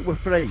because it was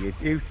free, it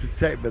used to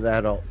take me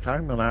there all the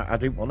time, and I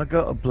didn't want to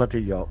go to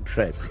bloody York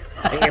Train.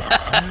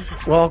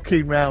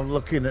 Walking round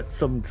looking at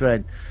some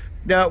train.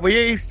 No,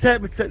 we used to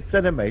take me to the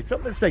cinema. It's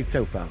up to say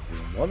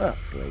 2001,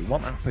 actually.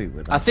 Wasn't happy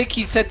with that. I think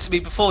he said to me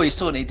before he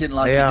saw it, he didn't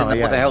like it. He didn't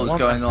know what the hell was Wasn't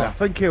going happy. I on.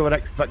 think he was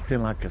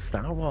expecting like a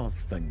Star Wars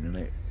thing,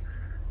 innit?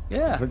 I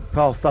Yeah. think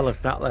Paul fella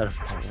sat there,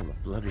 oh, what the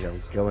bloody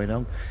hell's going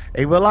on?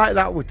 He was like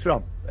that with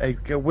Tron.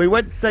 We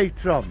went to see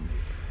Tron.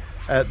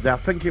 I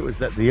think it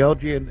was at the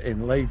Odeon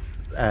in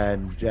Leeds,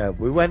 and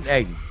we went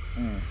in.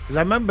 Because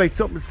I remember he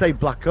took me to see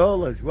Black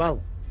Hole as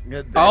well.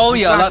 Oh Because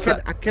yeah, I like can-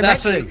 that. I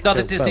connect That's these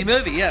another two Disney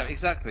films. movie. Yeah,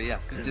 exactly. Yeah,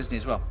 because Disney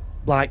as well.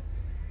 Like,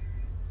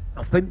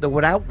 I think they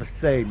were out the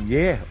same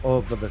year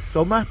over the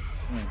summer.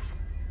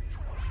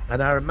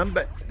 And I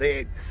remember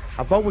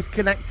I've always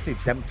connected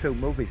them two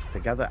movies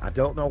together. I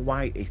don't know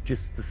why, it's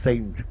just the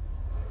same.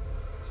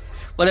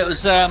 Well, it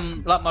was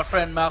like my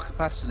friend Malcolm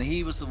Patterson.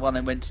 He was the one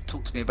who went to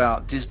talk to me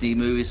about Disney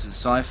movies and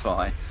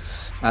sci-fi,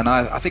 and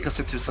I think I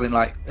said to him something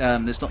like,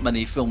 "There's not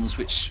many films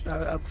which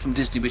from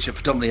Disney which are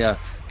predominantly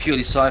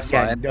purely sci-fi."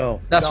 Yeah, and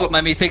no, that's not- what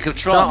made me think of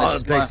Tron. Not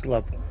at this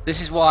level. This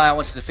is why I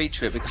wanted to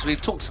feature it, because we've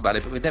talked about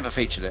it, but we've never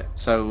featured it.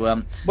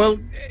 So Well,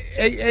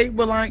 it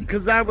was like,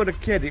 because I was a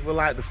kid, it was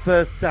like the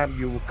first time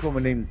you were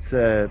coming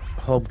into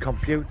home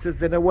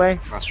computers in a way.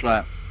 that's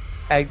right.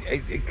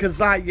 Because,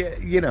 like,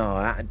 you know,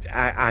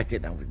 I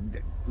didn't know,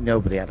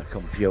 nobody had a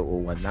computer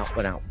when that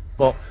went out.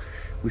 But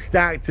we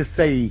started to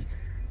see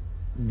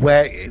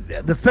where,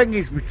 the thing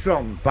is with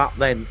Tron back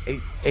then,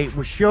 it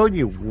was showing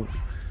you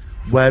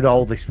where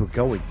all this was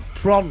going.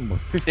 Tron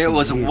was 50 It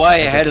was years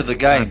way ahead of the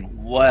time. game.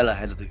 Well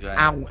ahead of the game.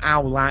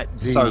 How like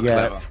the So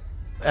clever.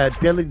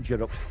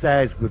 Dillinger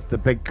upstairs with the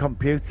big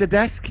computer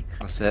desk,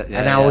 That's it. Yeah,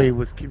 and how yeah. he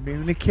was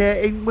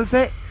communicating with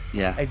it.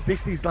 Yeah. And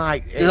this is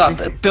like, He was like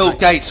this is Bill like-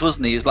 Gates,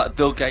 wasn't he? He was like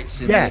Bill Gates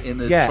in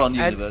the Tron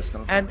universe.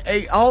 Kind of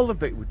thing. And all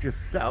of it was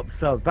just set up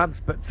so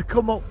advanced. But to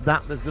come up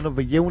that there's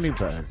another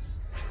universe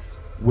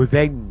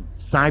within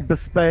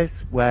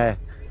cyberspace where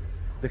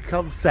the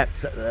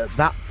concept at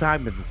that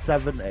time in the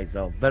 70s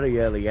or very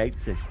early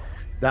 80s,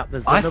 that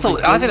there's I another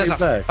think that's a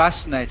universe.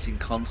 fascinating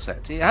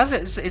concept. It has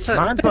it's a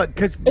Mind blowing,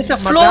 'cause it's a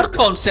my flawed dad-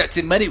 concept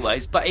in many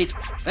ways, but it's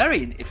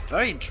very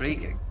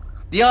intriguing.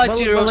 The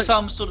idea well, of it-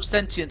 some sort of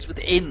sentience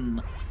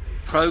within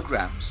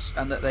programs,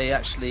 and that they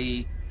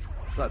actually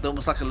like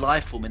almost like a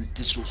life form in a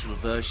digital sort of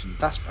version.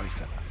 That's very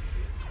clever.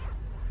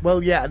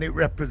 Well, yeah, and it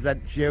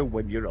represents you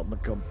when you're on the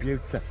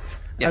computer.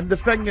 Yeah. And the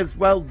thing as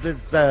well,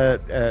 there's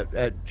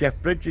Jeff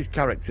Bridges'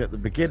 character at the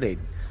beginning.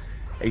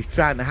 He's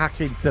trying to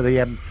hack into the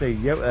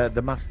MCU,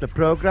 the Master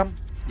Program.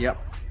 Yep,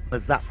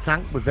 There's that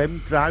tank with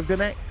him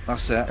driving it,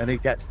 that's it. and he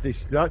gets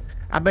destroyed.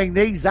 I mean,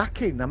 he's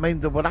hacking. I mean,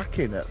 they were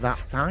hacking at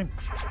that time.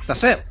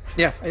 That's it.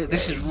 Yeah,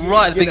 this is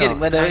right at the You know, beginning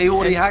when they're and-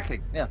 already and-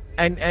 hacking. Yeah.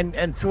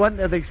 And to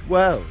enter this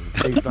world,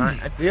 he's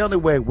like, the only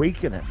way we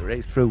can enter it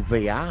is through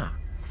VR.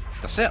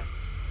 That's it.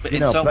 But You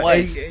in know, some but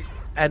ways,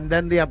 and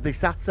then they have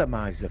this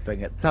atomizer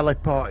thing. It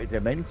teleported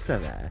him into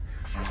there,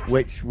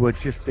 which were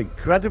just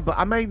incredible.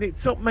 I mean, it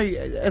took me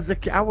as a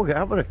kid. I was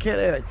a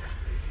kid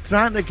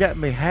trying to get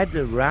my head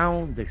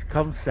around this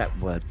concept.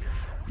 Word,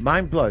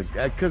 mind blowing.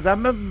 Because I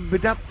remember my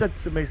dad said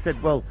to me, he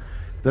said, "Well,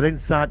 they're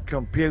inside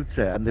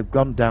computer and they've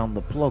gone down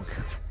the plug."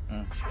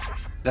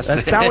 that's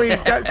That's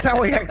it. that's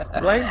how he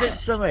explained it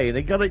to me, and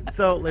he got it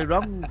totally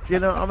wrong. Do you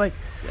know what I mean?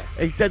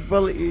 He said,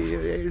 "Well,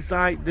 it's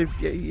like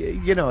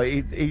you know,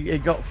 he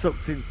got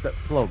sucked into that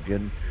plug,"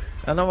 and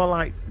I was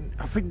like,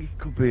 "I think it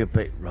could be a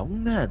bit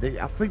wrong there.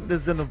 I think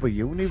there's another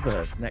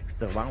universe next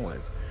to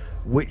ours,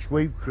 which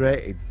we've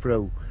created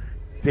through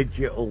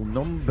digital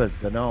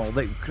numbers and all.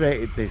 They've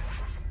created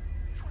this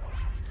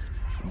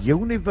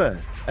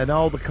universe and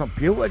all the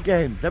computer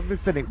games,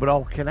 everything. It were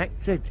all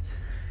connected."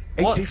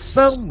 This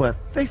film were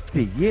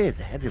 50 years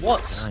ahead of its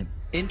What's time.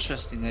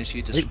 interesting as you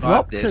It describe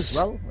flopped this. as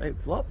well. It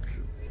flopped.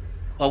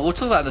 Well, we'll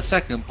talk about it in a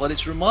second, but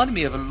it's reminding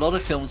me of a lot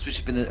of films which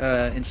have been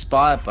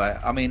inspired by it.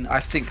 I mean, I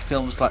think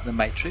films like The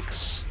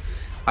Matrix,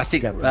 I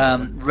think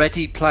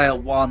Ready Player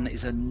One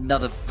is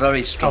another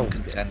very strong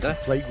contender.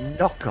 Complete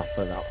knockoff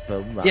of that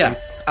film. That Yeah, is.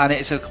 and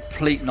it's a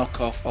complete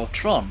knockoff of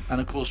Tron.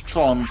 And of course,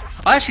 Tron.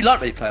 I actually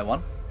like Ready Player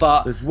One,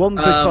 but There's one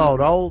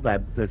before all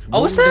them. There's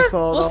one what's that?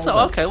 before What's all that?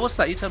 them. Okay, what's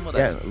that? You tell me what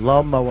that is. Yeah,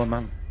 Lawnmower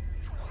Man.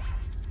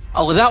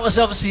 Oh, well, that was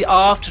obviously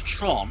after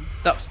Tron.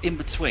 That was in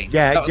between.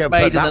 Yeah, that was but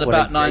made in that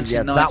about was- 1990.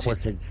 Yeah, that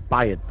was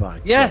inspired by.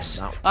 Tron, Yes,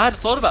 that- I had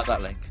thought about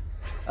that link.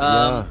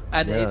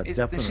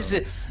 This is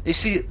it. You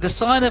see, the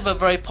sign of a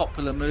very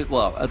popular movie.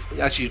 Well,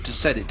 as you just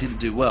said, it didn't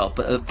do well,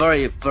 but a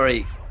very,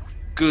 very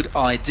good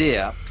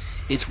idea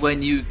is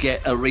when you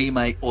get a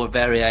remake or a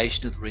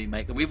variation of the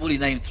remake. And we've already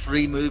named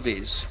 3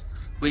 movies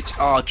which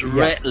are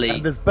directly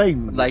and there's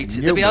been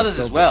related. There'll be others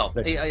as well.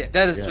 things.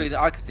 They're the 3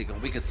 that I could think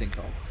of. We could think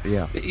of.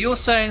 Yeah. But you're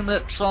saying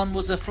that Tron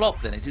was a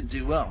flop. Then it didn't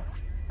do well.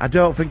 I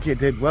don't think it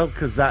did well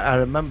because I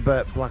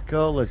remember Black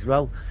Hole as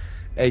well.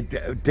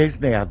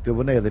 Disney they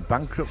were nearly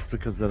bankrupt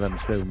because of them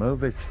 2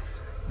 movies.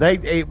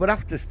 It were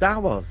after Star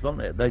Wars,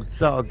 wasn't it? They'd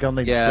sort of gone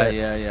into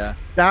Yeah.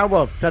 Star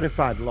Wars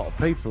terrified a lot of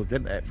people,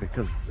 didn't it?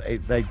 Because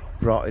they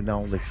brought in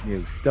all this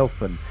new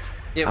stuff and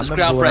It was I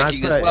remember when I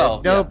groundbreaking as first-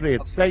 well. Nobody Yeah,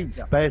 had seen absolutely,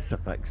 yeah. space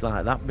effects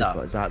like that before.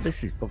 No. It's like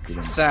this is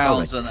fucking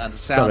Sounds sorry. and the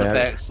sound Sorry,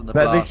 effects and the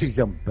but blast. this is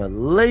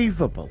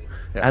unbelievable.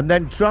 Yeah. And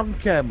then Tron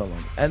came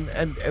along, and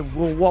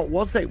well, what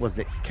was it? Was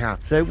it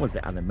cartoon? Was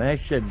it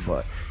animation?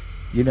 But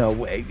you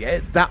know,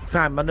 at that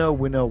time, I know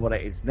we know what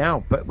it is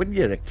now. But when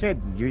you're a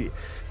kid, you're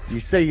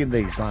seeing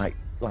these like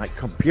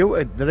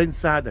computer. They're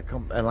inside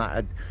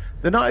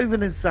they're not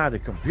even inside a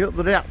computer.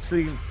 They're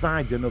actually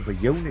inside another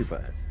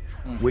universe.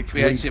 Which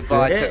created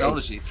by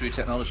technology, through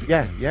technology.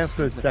 Yeah,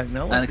 through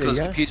technology. And of course,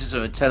 yeah. computers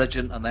are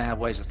intelligent and they have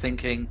ways of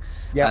thinking.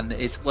 Yeah. And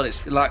it's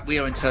like we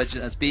are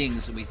intelligent as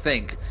beings and we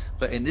think.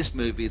 But in this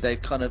movie,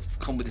 they've kind of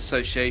come with the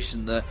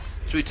association that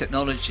through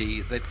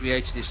technology, they've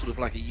created this sort of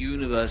like a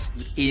universe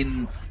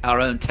within our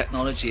own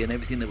technology and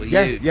everything that we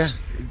use. Yeah.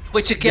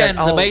 Which again,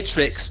 Yeah, The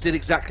Matrix did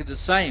exactly the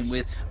same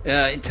with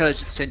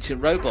intelligent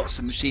sentient robots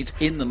and machines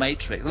in The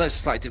Matrix. Well, it's a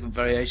slightly different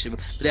variation, but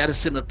it had a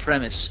similar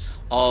premise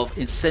of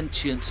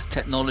insentient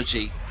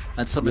technology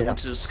and something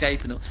wanted to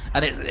escape, and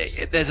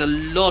there's a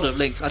lot of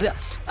links.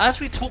 As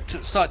we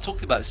started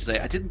talking about this today,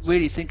 I didn't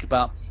really think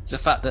about the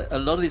fact that a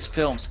lot of these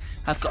films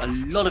have got a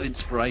lot of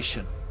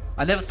inspiration.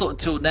 I never thought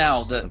until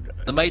now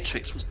that The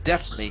Matrix must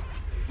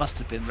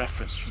have been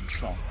referenced from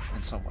Tron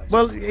in some ways.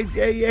 Well,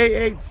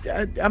 it's.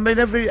 I mean,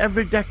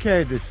 every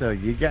decade or so,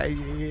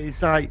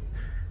 it's like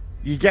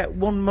you get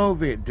one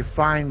movie. It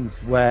defines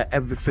where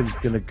everything's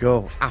going to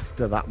go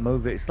after that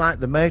movie. It's like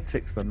The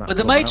Matrix when that. But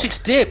The Matrix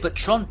did, but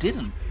Tron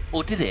didn't,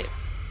 or did it?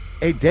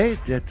 It did.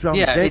 Tron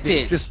Yeah, did. it did.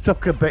 It just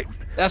took a bit.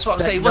 That's what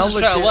I'm saying. It wasn't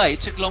straight technology- away.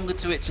 It took longer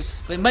to.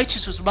 But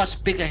Matrix was a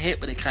much bigger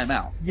hit when it came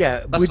out.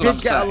 Yeah, That's we what I'm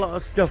did get saying. a lot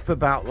of stuff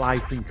about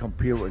life in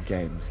computer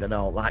games and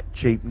all that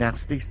cheap,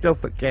 nasty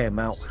stuff that came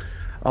out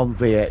on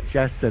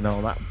VHS and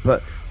all that.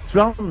 But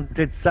Tron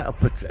did set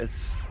up like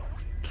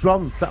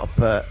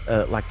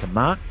a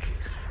mark,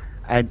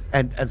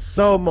 and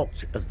so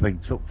much has been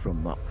took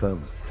from that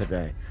film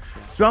today.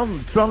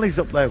 Tron is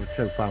up there with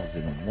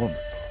 2001.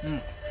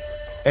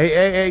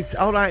 It's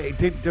all right. It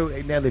didn't do it.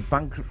 It nearly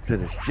bankrupted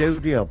the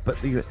studio, but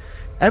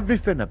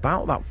everything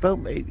about that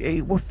film,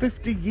 it was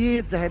 50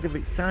 years ahead of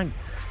its time,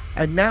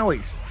 and now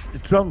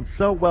Tron's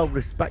so well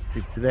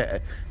respected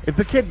today. If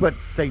a kid went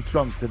to see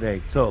Tron today,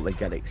 totally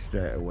get it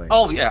straight away.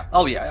 Oh yeah.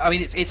 I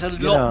mean, it's a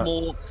lot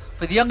more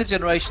for the younger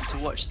generation to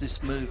watch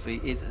this movie.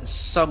 It is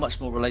so much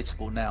more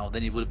relatable now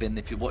than it would have been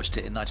if you watched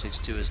it in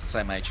 1982 as the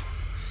same age.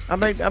 I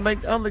mean,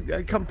 on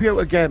the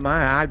computer game,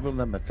 I run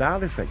them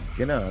Atari things,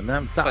 and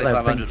I'm sat there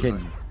 2500,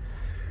 thinking,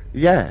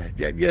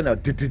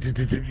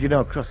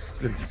 across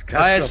the.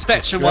 I had across the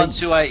Spectrum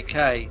screen.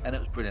 128K, and it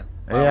was brilliant.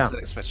 Yeah.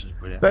 Spectrum was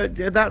brilliant. But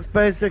that's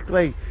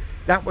basically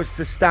that was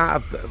the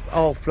start of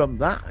all from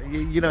that.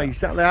 You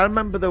sat there. I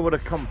remember there were a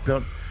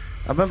computer.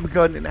 I remember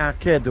going in an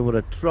arcade. There were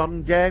a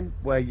Tron game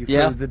where you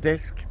threw the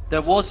disc,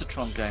 There was a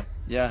Tron game.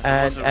 Yeah.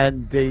 there was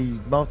and the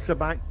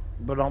motorbike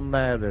were on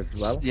there as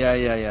well.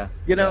 Yeah.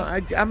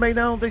 I mean,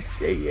 all this,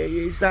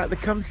 it's like the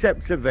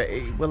concept of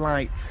it were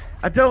like,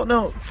 I don't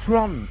know,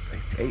 Tron,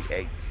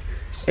 it's,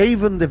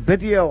 even the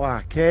video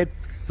arcade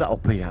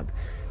setup he had,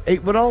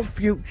 it were all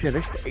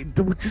futuristic.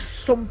 There was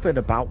just something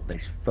about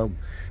this film.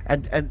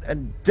 And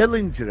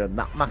Dillinger and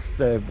that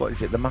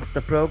the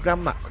master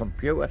program, that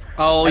computer.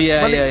 Oh, and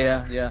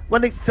yeah.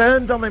 When it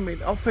turned on him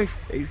in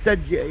office, he said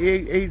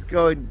he's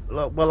going,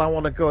 look, well, I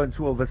want to go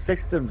into other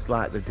systems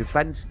like the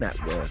defence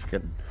network,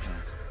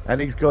 and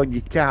he's going,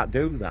 you can't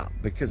do that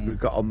because we've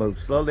got to move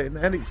slowly.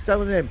 And it's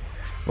telling him,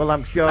 well,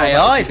 I'm sure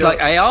AI. It's like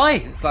AI.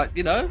 It's like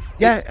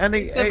Yeah, and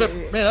it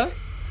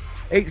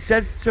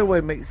says to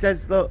him, it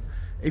says, look,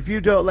 if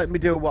you don't let me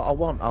do what I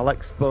want, I'll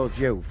expose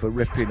you for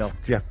ripping off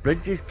Jeff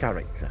Bridges'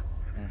 character.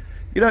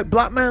 It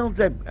blackmailed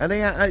him, and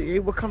he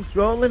were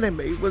controlling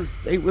him. It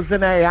was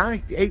an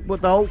AI. It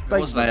was the whole thing.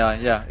 It was an AI,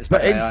 yeah.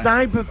 But in AI.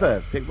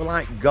 Cyberverse, it were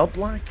like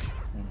godlike.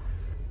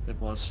 It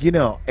was.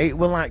 It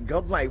were like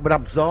godlike. It were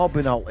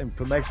absorbing all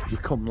information,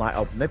 become like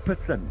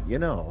omnipotent.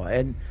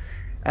 And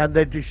and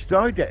they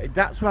destroyed it.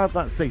 That's why I'd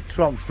like to see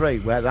Tron 3,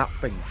 where that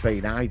thing's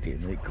been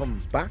hiding, and it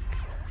comes back.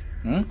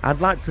 I'd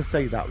like to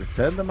see that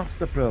return, the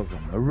Master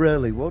Program. I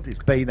really would.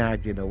 It's been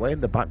hiding away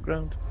in the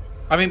background.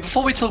 I mean,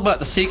 before we talk about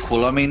the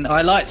sequel, I mean,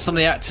 I liked some of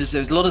the actors.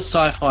 There's a lot of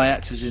sci-fi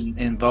actors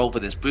involved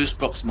with this. Bruce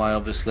Proxmire,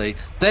 obviously.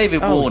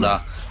 David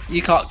Warner.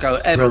 You can't go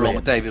ever wrong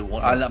with David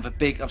Warner.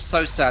 I'm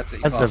so sad that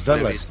he passed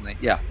away recently.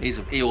 Yeah,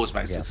 he always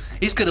makes it.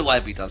 He's good at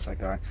whatever he does, that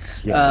guy.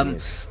 Yeah,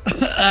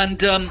 and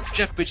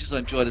Jeff Bridges I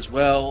enjoyed as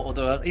well,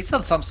 although he's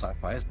done some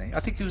sci-fi, hasn't he?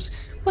 I think he was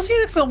he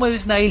in a film where he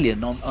was an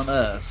alien on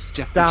Earth?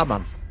 Jeff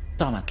Starman.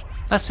 Starman.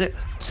 That's it.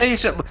 See,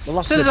 as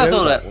soon as I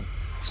thought that.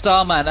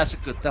 Starman,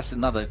 that's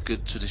another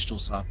good traditional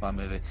sci-fi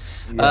movie.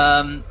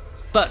 Yeah.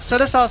 But so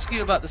let's ask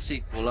you about the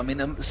sequel. I mean,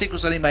 the sequel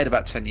was only made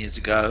about 10 years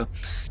ago.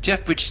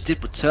 Jeff Bridges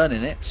did return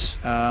in it.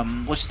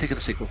 What do you think of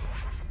the sequel?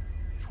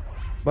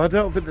 Well, I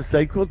don't think the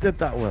sequel did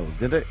that well,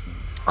 did it?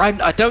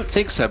 I don't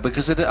think so,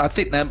 because I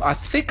think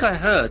I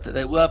heard that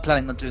they were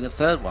planning on doing a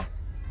third one.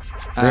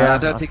 Yeah, I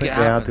don't think it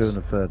happened. They are doing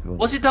a third one.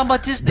 Was it done by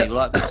Disney,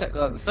 like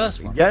the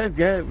first one? Yeah,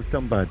 it was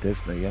done by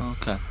Disney. Yeah.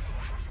 Okay.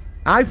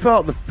 I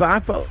thought the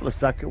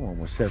second one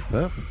was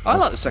superb. I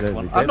like the second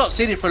one. I've not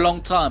seen it for a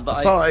long time, but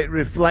I thought it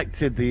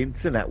reflected the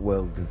internet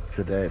world of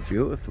today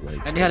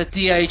beautifully. And you had a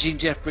de-aging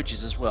Jeff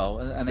Bridges as well,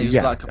 and he was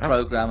like a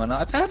program, and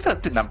I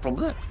didn't have a problem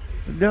with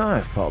it. No,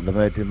 I thought they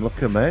made him look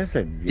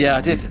amazing. Yeah,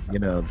 I did. You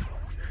know,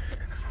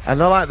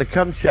 and I like the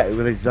concept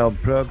with his own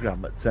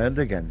program that turned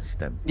against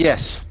him.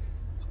 Yes,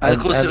 and of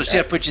course it was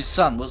Jeff Bridges'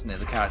 son, wasn't it?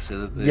 The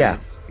character.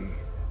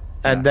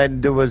 And then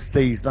there was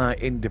these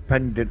like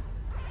independent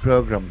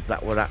programs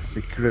that were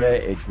actually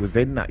created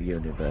within that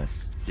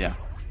universe. Yeah,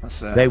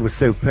 they were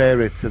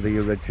superior to the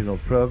original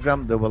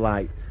program. They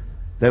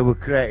were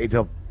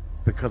created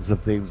because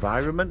of the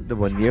environment. They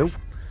were new,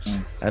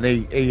 and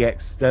he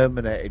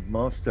exterminated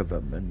most of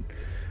them.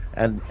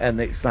 And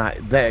it's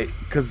like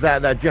because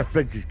that Jeff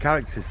Bridges'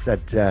 character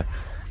said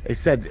he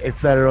said if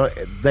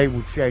they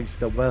will change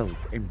the world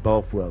in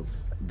both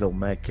worlds, they'll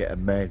make it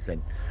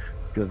amazing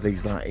because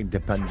these like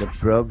independent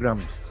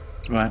programs,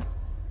 right?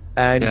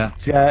 And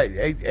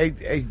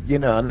you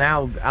know,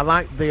 now I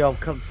like the old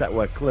concept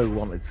where Clue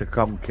wanted to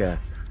conquer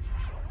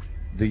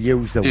the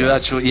user.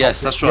 Yes,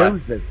 that's right.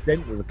 Users,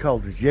 didn't they? They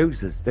called us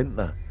users, didn't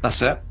they?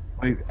 That's it.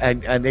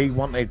 And he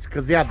wanted,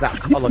 because he had that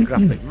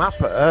holographic map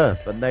of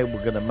Earth, and they were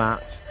going to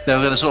march. They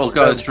were going to sort of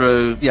go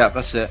through. Yeah,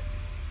 that's it.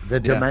 The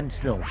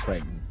dimensional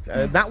things.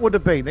 That would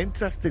have been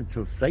interesting to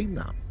have seen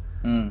that.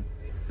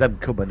 Them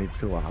coming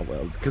into our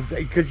world, because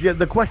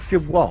the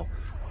question was,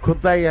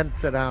 could they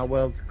enter our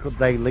world? Could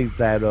they leave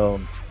their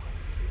own?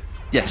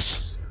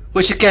 Yes,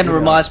 which again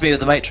reminds me of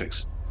the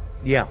Matrix.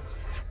 Yeah,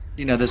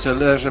 you know, there's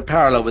a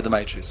parallel with the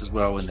Matrix as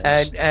well in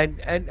this.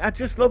 And I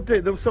just loved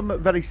it. There was something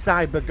very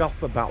cyber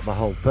goth about the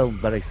whole film,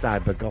 very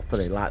cyber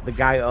gothy, like the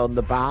guy on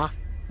the bar.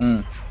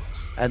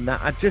 And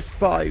that I just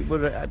thought it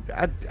would.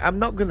 I'm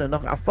not gonna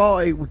knock. I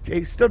thought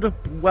it stood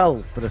up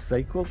well for a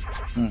sequel.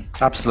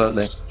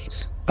 Absolutely.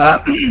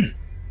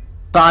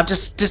 But I'm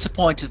just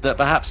disappointed that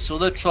perhaps,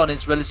 although Tron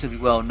is relatively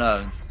well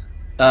known,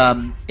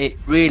 it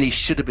really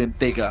should have been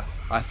bigger,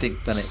 I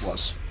think, than it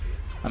was.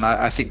 And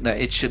I think that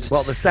it should...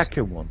 What, the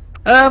second one?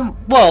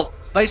 Well,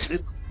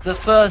 basically, the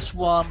first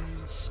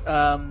one's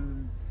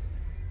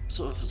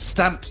sort of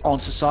stamp on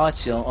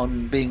society,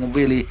 on being a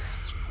really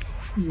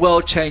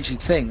world-changing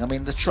thing. I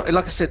mean,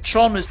 like I said,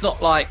 Tron is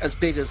not like as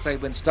big as, say,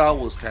 when Star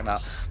Wars came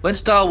out. When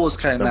Star Wars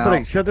came out...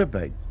 But it should have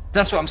been.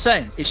 That's what I'm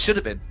saying. It should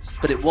have been,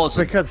 but it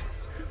wasn't. Because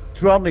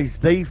Tron is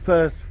the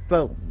first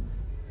film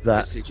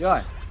that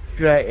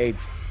created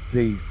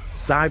the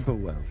cyber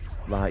world,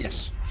 like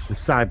the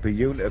cyber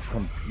unit,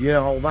 you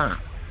know, all that.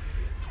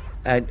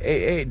 And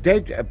it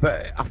did,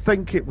 but I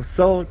think it was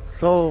so.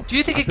 Do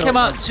you think it came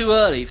out too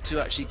early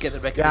to actually get the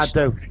recognition?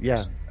 Yeah, I do.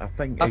 Yeah, I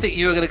think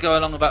you were going to go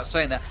along about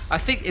saying that. I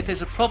think if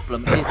there's a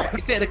problem,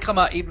 if it had come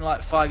out even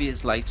like 5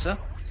 years later,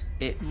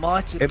 it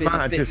might have been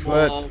a bit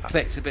more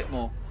clicked a bit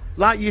more.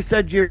 Like you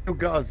said, you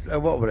got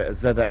what were it? A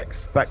ZX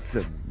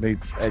Spectrum,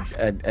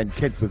 and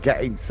kids were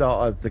getting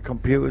sort of the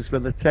computers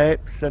with the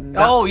tapes and.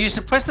 Oh, you used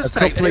to press the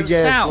tape, and it was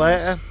sounds.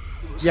 Later.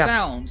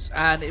 Sounds,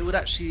 and it would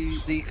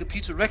actually, the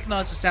computer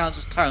recognise the sounds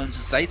as tones,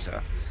 as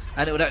data,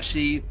 and it would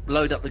actually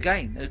load up the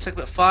game. It would take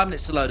about 5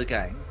 minutes to load a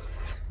game.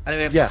 And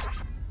it would,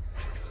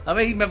 I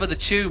really remember the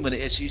tune when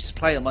it used to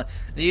play on my.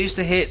 And you used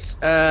to hit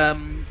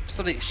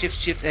something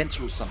shift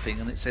enter or something,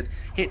 and it said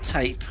hit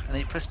tape, and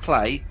then you press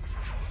play.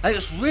 And it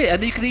was really,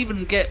 and you could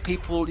even get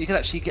people. You could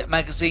actually get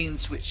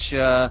magazines which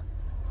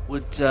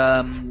would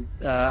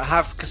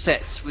have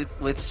cassettes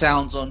with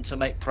sounds on to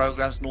make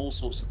programs and all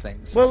sorts of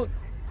things. Well,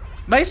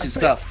 amazing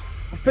stuff.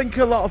 I think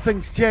a lot of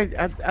things changed.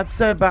 I'd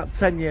say about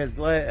 10 years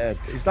later.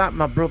 It's like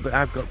my brother.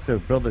 I've got 2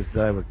 brothers.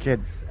 They were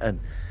kids, and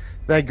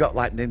they got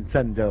like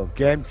Nintendo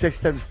game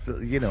systems,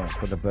 you know,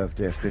 for the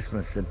birthday or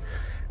Christmas, and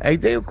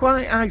they were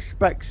quite high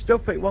spec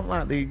stuff. It wasn't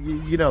like the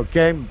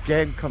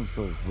game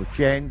consoles were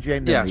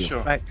changing, and the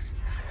effects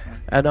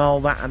and all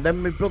that. And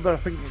then my brother, I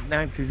think in the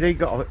 90s, he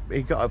got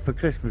it for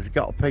Christmas. He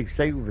got a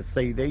PC with a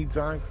CD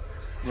drive,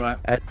 Right.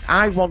 And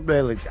I wasn't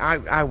really.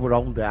 I were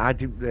older. I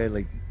didn't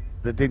really.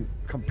 They didn't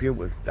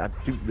computers. I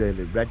didn't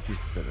really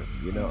register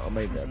them. You know what I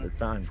mean at the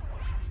time.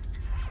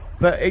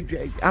 But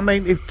I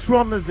mean, if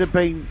Tron had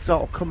been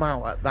sort of come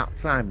out at that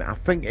time, I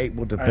think it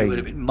would have It been. would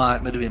have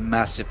been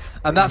massive,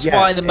 and that's Yeah,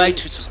 why The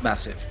Matrix was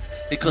massive,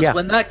 because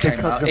when that came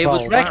because out, of it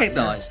was all that,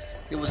 recognised,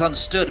 it was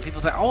understood, and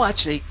people thought, oh,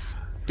 actually,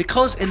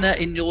 because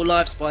in your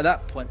lives by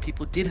that point,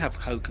 people did have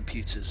home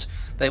computers.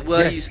 They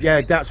were Yes, using.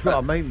 yeah, that's what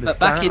I mean. The But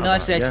back in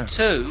start of that,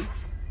 1982,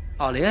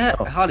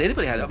 hardly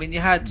anybody had it. I mean, you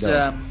had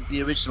No.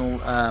 the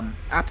original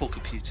Apple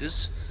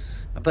computers.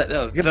 But they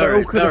were Yeah, but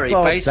very, who could very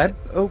afford basic. them?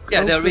 Who Yeah,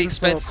 they were could really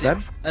afford expensive,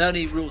 them? and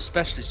only real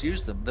specialists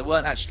used them. They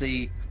weren't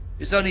actually. It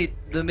was only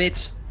the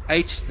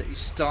mid-80s that you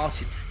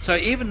started. So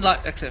even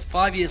like I said,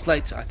 5 years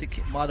later, I think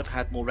it might have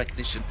had more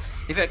recognition.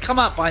 If it had come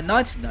out by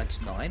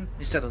 1999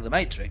 instead of The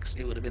Matrix,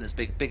 it would have been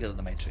bigger than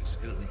The Matrix.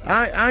 It would have been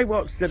huge. I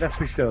watched an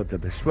episode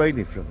of The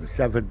Sweeney from the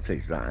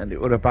 70s, right, and it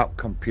was about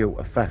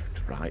computer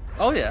theft, right?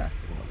 Oh yeah.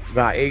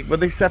 Right, well,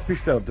 this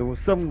episode, there was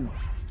some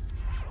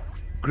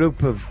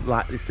group of,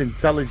 like, this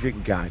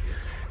intelligent guy,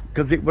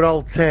 because it were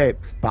all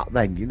tapes back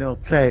then, you know,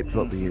 tapes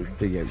what they used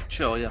to use.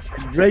 Sure, yeah.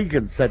 And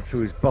Reagan said to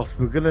his boss,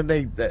 we're going to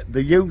need,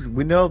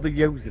 we know they're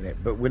using it,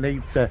 but we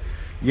need to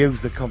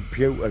use the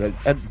computer.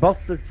 And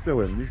boss says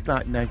to him, this is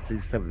like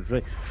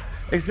 1973,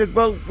 he said,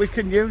 well, we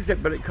can use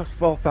it, but it costs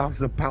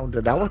 £4,000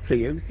 an hour to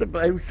use it.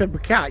 But he said, we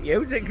can't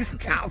use it because we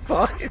can't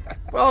afford it. It's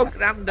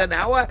 £4,000 an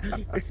hour.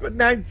 It's from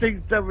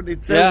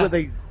 1972 with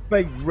these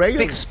big reels.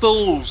 Big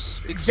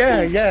spools.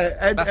 Yeah.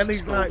 And Massive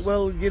he's like, spools.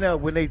 well, you know,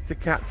 we need to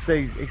catch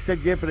these. He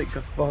said, yeah, but it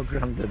costs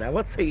 £4,000 an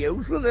hour to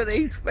use one of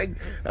these things.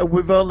 And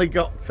we've only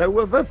got 2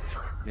 of them.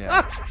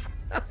 Yeah.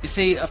 You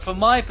see, from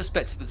my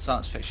perspective with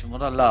science fiction,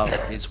 what I love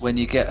is when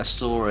you get a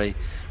story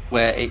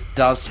where it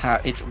does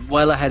have, it's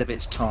well ahead of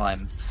its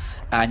time,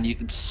 and you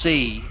can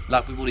see,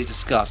 like we've already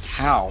discussed,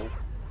 how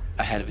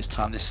ahead of its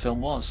time this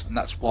film was, and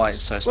that's why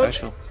it's so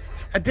special.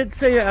 I did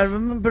say it. I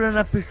remember an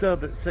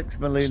episode at $6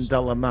 Million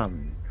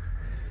Man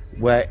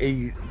where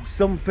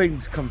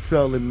something's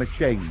controlling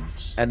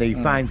machines, and he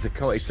finds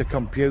it's a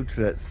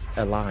computer that's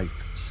alive.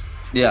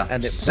 Yeah,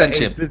 And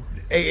sentient.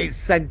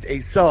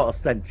 It's sort of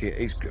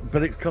sentient,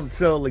 but it's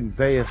controlling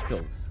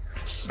vehicles.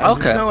 And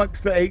Okay. there's no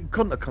it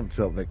couldn't have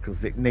controlled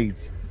vehicles. It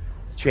needs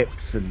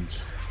chips and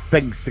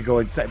things to go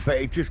inside, but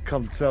it just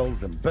controls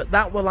them. But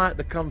that were like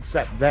the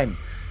concept then,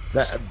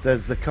 that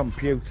there's a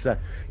computer.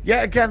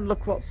 Yeah, again,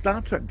 look what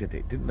Star Trek did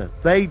it, didn't they?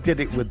 They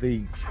did it with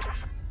the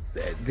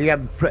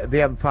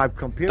M5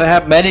 computer. They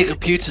had many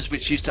computers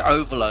which used to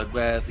overload,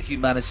 where the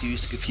humanity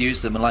used to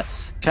confuse them and like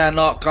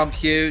cannot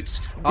compute,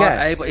 aren't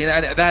Yeah. able. You know,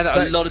 and they had a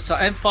But- lot of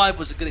time. M5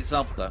 was a good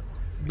example though.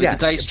 With Yeah,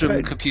 the Daystrom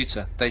but-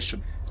 computer,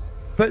 Daystrom.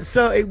 But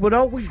so it was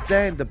always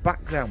there in the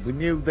background. We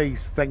knew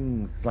these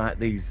things like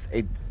these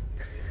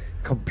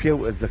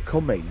computers are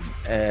coming,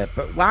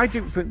 but I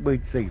didn't think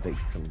we'd see these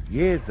till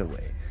years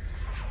away.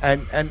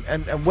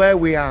 And where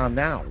we are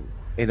now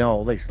in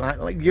all this, like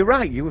you're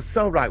right, you were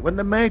so right. When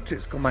the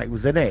Matrix come out, it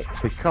was in it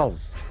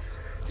because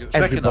It was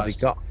everybody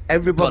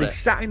Got it.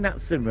 sat in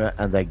that cinema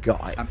and they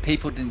got it. And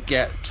people didn't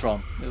get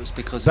Tron. It was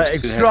because But it was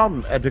if too heavy.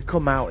 Tron had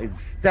come out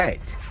instead,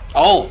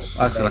 like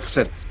I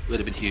said, it would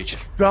have been huge.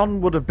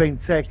 Tron would have been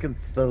taken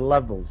to the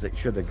levels it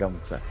should have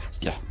gone to.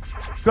 Yeah.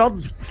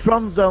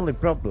 Tron's only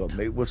problem,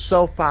 it was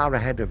so far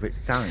ahead of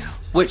its time.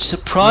 Which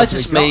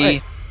surprises Nobody got me.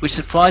 it. Which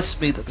surprises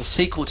me that the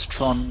sequel to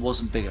Tron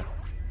wasn't bigger,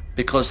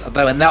 because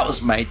when that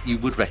was made, you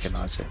would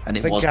recognise it, and I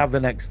it think I wasn't. have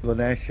an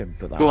explanation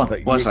for that. Go on,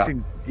 but what's you that?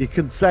 you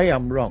can say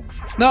I'm wrong.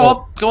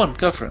 No, go on,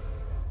 go for it.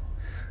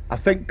 I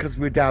think because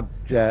we'd had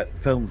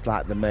films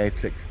like The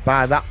Matrix,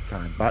 by that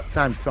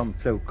time Tron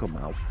 2 come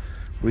out,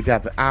 we'd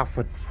had half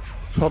a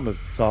ton of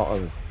sort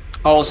of,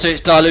 Oh, so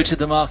it's diluted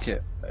the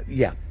market.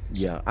 yeah.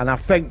 And I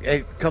think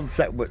the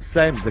concept was the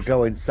same. They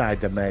go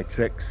inside the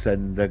Matrix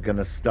and they're going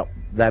to stop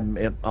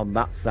them on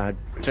that side.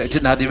 So it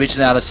didn't have the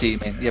originality, you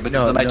mean? Yeah,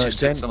 because the Matrix it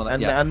took didn't. some of that.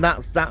 And, Yeah. and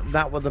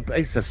that was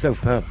it's a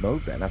superb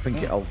movie, and I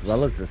think it holds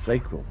well as a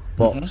sequel.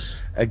 But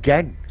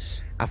again,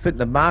 I think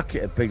the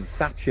market had been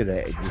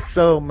saturated with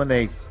so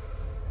many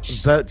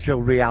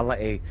virtual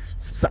reality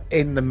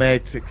in the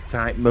Matrix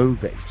type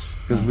movies,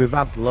 because we've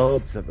had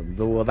loads of them.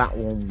 There was that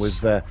one with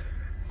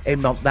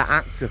him, that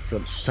actor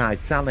from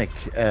Titanic.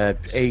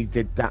 He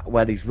did that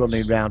where he's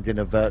running around in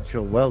a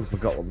virtual world.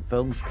 Forgot what the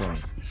film's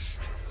called,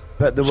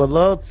 but there were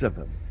loads of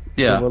them.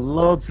 Yeah. There were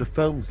loads of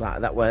films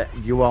like that where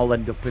you all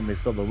end up in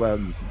this other world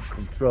and you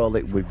can control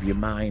it with your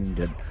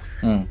mind,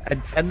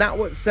 and that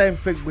was the same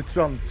thing with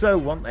Tron 2,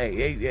 wasn't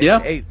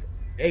it?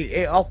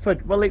 It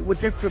offered, well, it was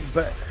different,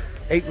 but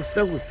it was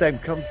still the same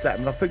concept.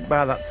 And I think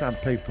by that time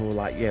people were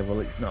like, yeah, well,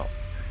 it's not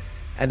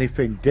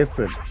anything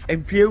different.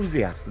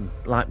 Enthusiasts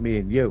like me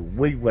and you,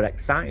 we were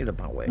excited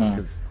about it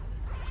because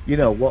you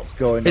know what's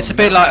going on. It's a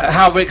bit like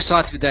how we're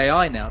excited with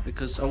AI now,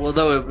 because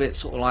although it's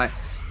sort of like,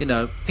 you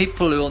know,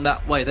 people who are on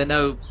that way, they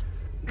know,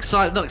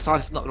 not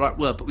excited is not the right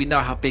word, but we know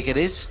how big it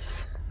is.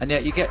 And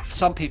yet you get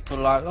some people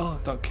like, oh,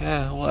 don't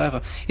care, or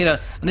whatever. You know,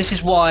 and this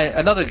is why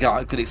another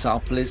good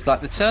example is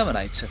like the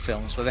Terminator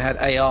films, where they had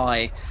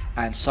AI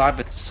and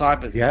cyber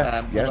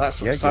all that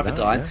sort of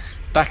cyberdyne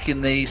back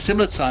in the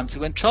similar time to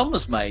when Tron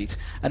was made,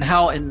 and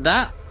how in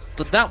that.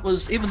 But that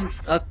was even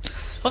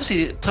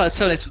obviously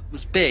Terminator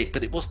was big,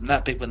 but it wasn't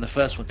that big when the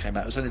first one came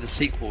out. It was only the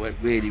sequel where it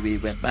really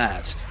went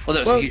mad.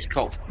 Although it was a huge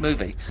cult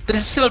movie, but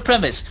it's a similar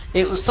premise.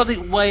 It was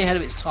something way ahead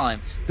of its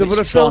time. There was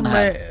a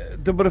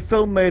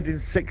film made in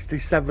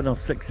 '67 or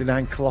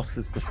 '69,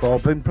 Colossus: The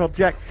Forbin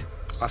Project.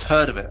 I've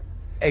heard of it.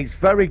 It's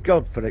very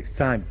good for its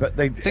time, but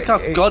I think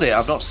I've got it.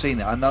 I've not seen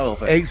it. I know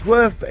of it. It's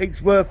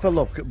worth a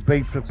look.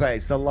 Be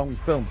prepared. It's a long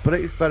film, but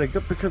it's very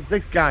good because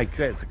this guy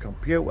creates a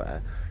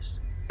computer.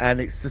 And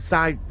it's the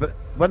size, but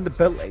when they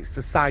built it, it's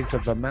the size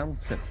of a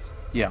mountain.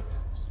 Yeah.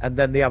 And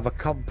then they have a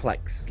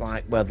complex,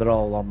 like, where they're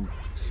all on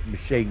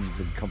machines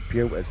and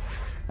computers.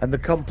 And the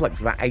complex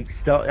is about 8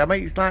 stories. I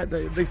mean, it's like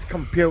this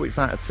computer, it's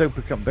like a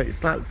supercomputer.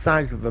 It's like the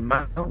size of a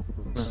mountain.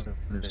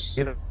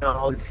 You know,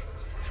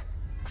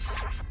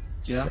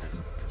 yeah.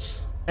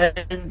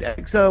 And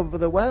it's over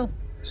the well.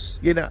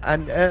 You know,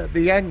 and at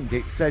the end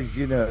it says,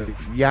 you know,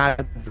 you're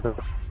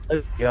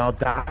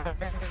dying.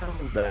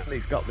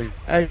 It's got the...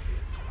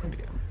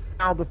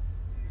 Now the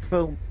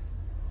film,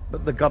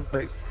 but they got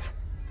it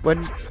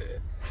when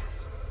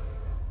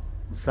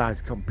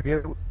size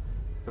computer.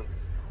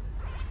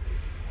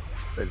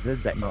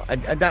 Is it not?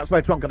 And that's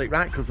where Tron got it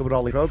right, because there were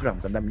all the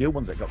programs and them new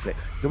ones that got it.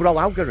 They were all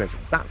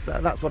algorithms.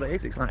 That's what it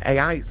is. It's like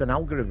AI. It's an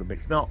algorithm.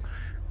 It's not.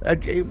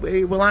 It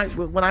was like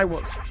when I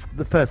watched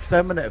the first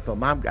Terminator film.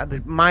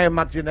 My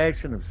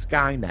imagination of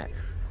Skynet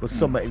was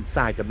somewhere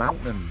inside the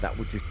mountains that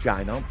would just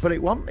giant on, but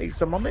it wasn't. It's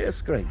a monitor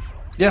screen.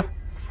 Yeah.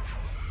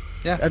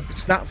 Yeah, and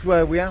that's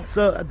where we are.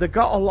 So they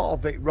got a lot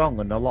of it wrong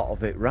and a lot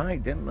of it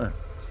right, didn't they?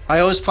 I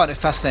always find it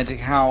fascinating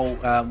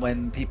how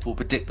when people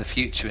predict the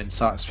future in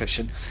science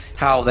fiction,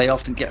 how they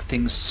often get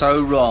things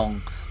so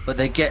wrong, but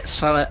they get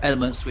some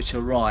elements which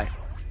are right.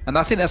 And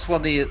I think that's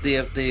one of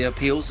the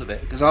appeals of it,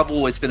 because I've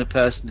always been a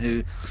person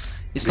who,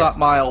 it's like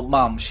my old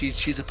mum.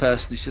 She's a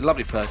person. She's a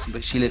lovely person,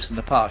 but she lives in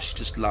the past. She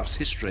just loves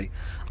history.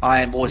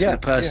 I am always been a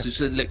person who's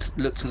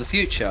look to the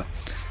future,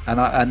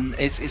 and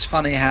it's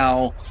funny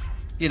how.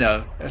 You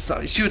know,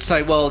 she would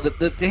say, well,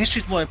 the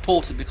history is more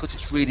important because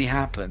it's really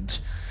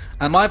happened.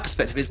 And my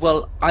perspective is,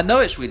 well, I know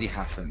it's really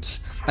happened,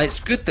 and it's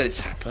good that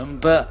it's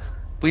happened, but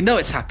we know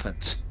it's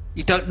happened.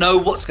 You don't know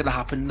what's going to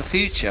happen in the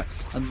future.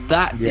 And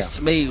that is,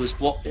 to me, was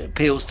what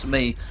appeals to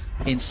me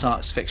in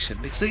science fiction.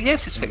 Because,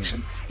 yes, it's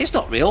fiction. It's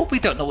not real. We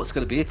don't know what's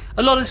going to be.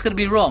 A lot of it's going to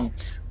be wrong.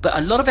 But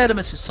a lot of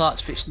elements in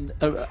science fiction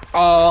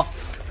are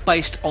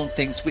based on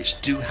things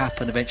which do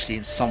happen eventually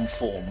in some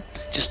form,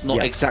 just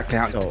not exactly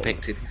how it's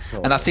depicted.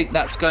 And I think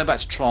that's going back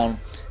to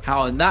Tron,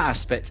 how in that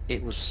aspect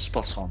it was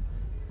spot on,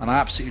 and I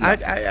absolutely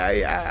loved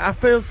it. I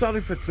feel sorry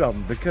for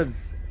Tron,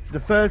 because the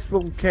first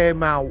one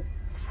came out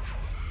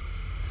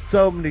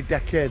so many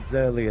decades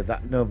earlier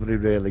that nobody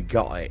really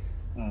got it.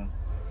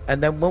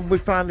 And then when we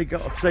finally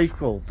got a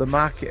sequel, the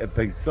market had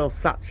been so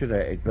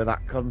saturated with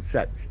that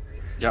concept.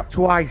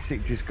 Twice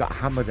it just got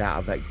hammered out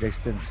of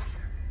existence.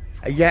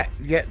 Yet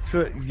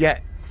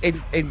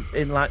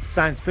in like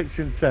science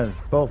fiction terms,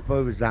 both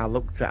movies are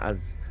looked at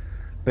as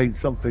being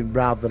something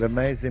rather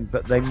amazing,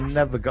 but they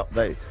never got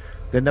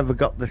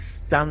the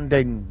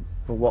standing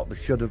for what they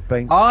should have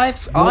been.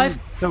 I've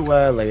too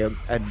early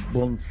and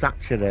one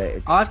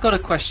saturated. I've got a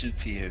question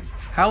for you.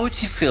 How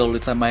would you feel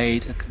if they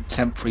made a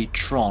contemporary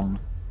Tron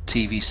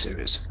TV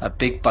series, a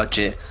big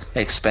budget,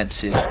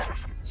 expensive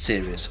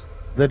series?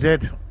 They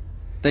did.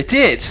 They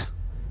did.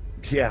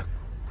 Yeah.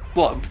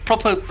 What,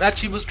 proper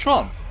actually was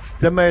Tron?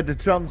 They made the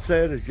Tron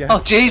series, yeah. Oh,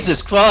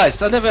 Jesus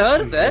Christ, I never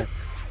heard of that.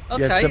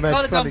 Okay, yes, they made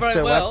kind of done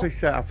very well.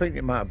 Episodes. I think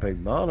it might have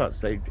been more,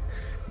 actually.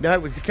 No,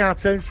 it was a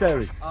cartoon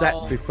series set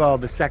before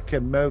the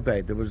second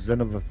movie. There was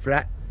another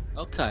threat.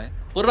 Okay.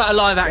 What about a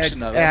live action,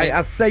 though? I mean,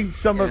 I've seen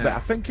some of it. I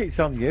think it's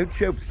on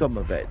YouTube, some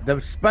of it.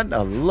 They've spent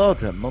a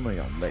lot of money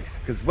on this,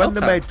 because when they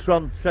made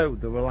Tron 2,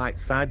 they were like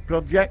side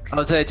projects.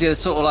 Oh, they did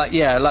sort of like,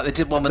 like they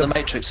did one with the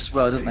Matrix as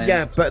well, didn't they?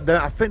 Yeah, but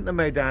I think they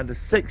made either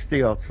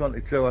 60 or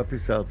 22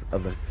 episodes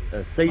of a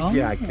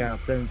CGI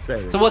cartoon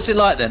series. So what's it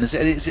like then? Is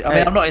it, I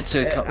mean, I'm not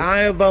into it. I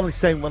have only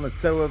seen one or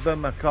two of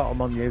them. I caught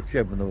them on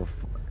YouTube, and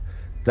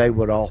they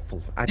were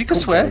awful. You can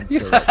swear.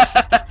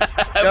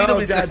 No,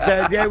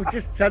 it was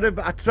just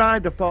terrible. I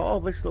tried. I thought,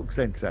 this looks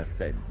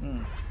interesting,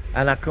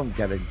 and I couldn't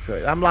get into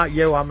it. I'm like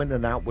you. I'm in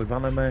and out with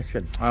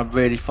animation. I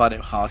really find it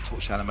hard to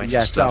watch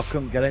animation stuff. stuff. So I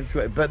couldn't get into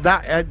it. But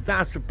that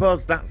I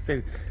suppose that's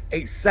it.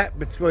 It's set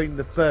between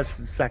the first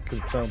and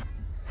second film.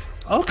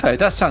 Okay,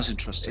 that sounds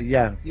interesting.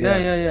 Yeah.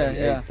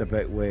 It's a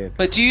bit weird.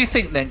 But do you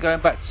think then, going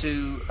back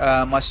to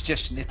my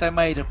suggestion, if they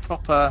made a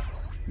proper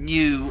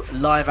new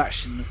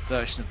live-action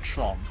version of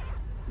Tron,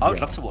 I would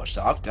love to watch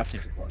that. I'd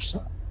definitely watch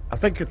that. I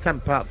think a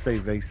 10-part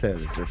TV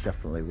series would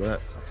definitely work.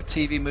 Like a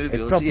TV movie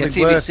or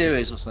TV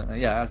series or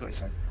something. Yeah, I got what you're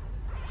saying.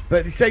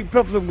 But you say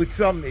problem with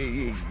Tron,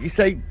 you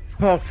say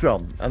poor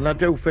Tron, and I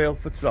do feel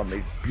for Tron.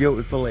 It's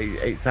beautiful.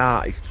 It's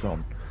art. It's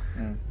Tron.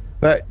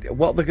 But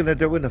what they're going to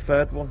do in the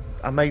third one?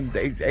 I mean,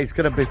 it's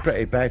going to be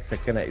pretty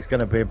basic, isn't it? It's going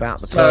to be about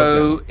the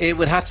So program it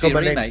would have to be a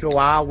coming remake. into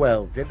our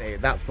world, isn't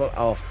it? That's what.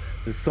 Or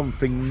there's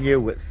something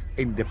new. It's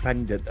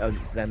independent, and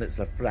then it's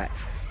a threat.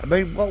 I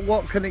mean,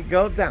 what can it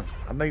go down?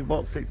 I mean,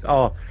 what's it?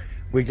 Oh,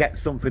 we get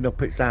something up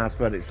its ass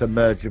where it's a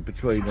merger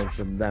between us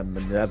and them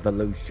and the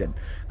evolution.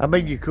 I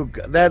mean, you could.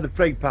 They're the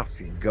three paths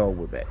you can go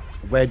with it.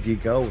 Where do you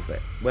go with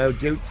it? Where would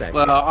you take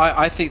Well, it?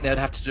 I think they'd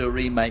have to do a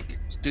remake,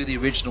 do the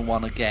original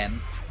one again.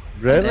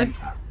 Really?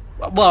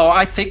 Well,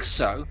 I think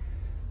so.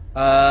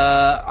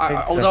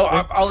 Although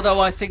Interesting.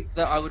 I think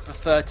that I would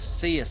prefer to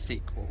see a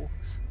sequel,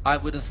 I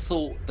would have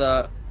thought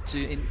that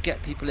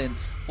get people in,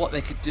 what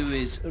they could do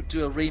is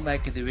do a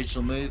remake of the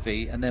original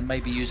movie and then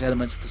maybe use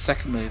elements of the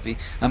second movie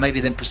and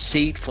maybe then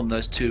proceed from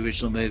those two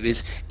original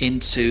movies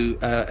into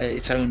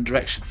its own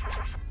direction.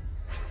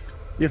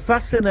 You're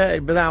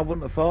fascinating, but I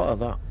wouldn't have thought of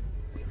that.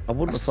 I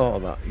wouldn't have thought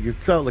of that.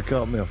 You've totally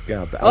caught me off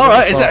guard. All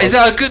right, is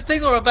that a good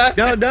thing or a bad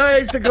thing? No,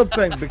 it's a good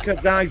thing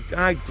because I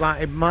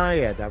like in my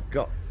head I've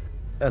got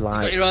You've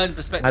got your own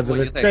perspective. either What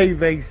a you think?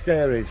 TV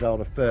series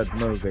or a third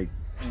movie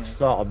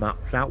sort of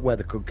maps out where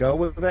they could go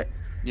with it.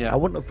 Yeah. I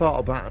wouldn't have thought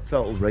about a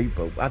total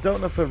reboot. I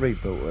don't know if a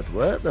reboot would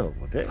work though,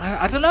 would it?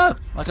 I don't know.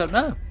 I don't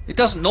know. It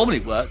doesn't normally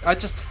work.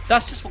 That's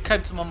just what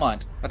came to my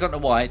mind. I don't know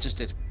why. It just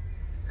did.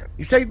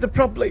 You say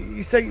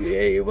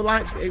it was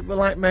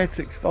like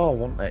Matrix 4,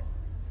 wasn't it?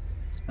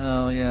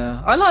 Oh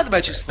yeah, I like the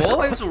Matrix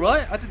 4. It was all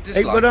right. I didn't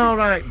dislike It was all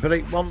right, but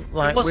it wasn't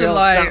like wasn't we all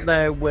like- sat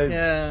there with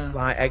Yeah.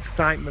 like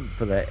excitement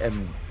for it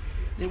and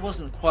It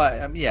wasn't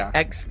quite. Yeah.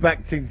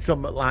 expecting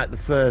something like the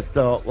first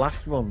or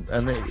last one,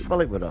 and it was all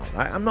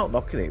right. I'm not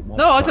knocking it.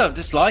 No, I don't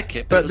dislike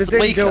it, But it they was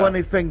didn't weaker. do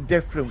anything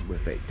different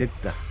with it, did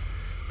they?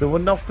 There were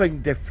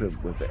nothing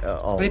different with it at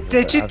all. They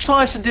did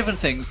try some different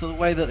things. The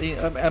way that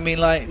I mean,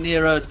 like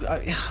Nero.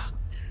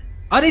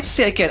 I need to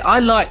see it again. I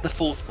like the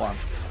fourth one,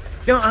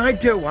 No, I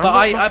do. I'm but not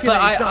I knocking it.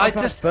 It's not a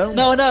bad just film.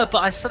 no. But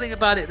I something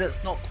about it that's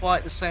not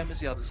quite the same as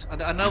the others.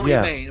 I know what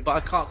Yeah. you mean, but I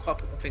can't quite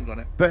put my finger on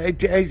it. But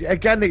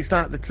again, it's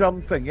like the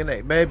Tron thing, isn't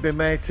it? Maybe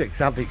Matrix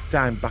had its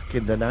time back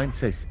in the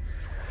 90s.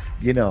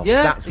 You know,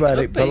 Yeah, that's it where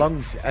could it be.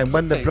 belongs. And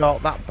when Could they be.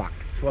 brought that back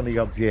 20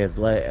 odd years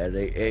later,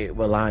 it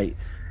were like,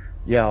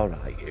 yeah, all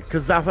right.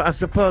 Because I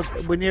suppose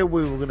we knew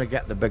we were going to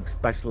get the big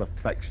special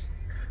effects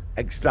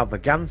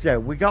extravaganza.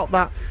 We got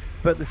that,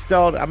 but the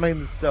story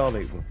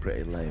was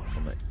pretty lame,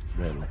 wasn't it?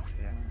 Really.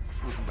 Yeah,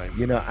 it wasn't very.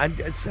 You know,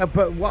 and so,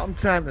 but what I'm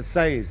trying to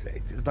say is,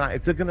 it's like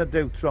if they're going to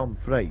do Tron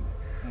 3,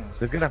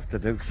 they're going to have to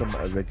do something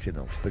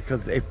original.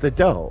 Because if they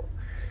don't,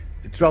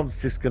 the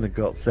Tron's just going to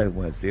go the same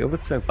way as the other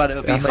two. But it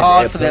would be I mean,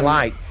 hard it'd for be them.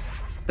 lights.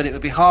 But it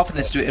would be hard for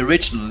them to do it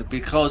original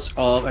because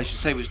of, as you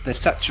say, they've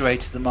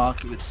saturated the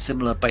market with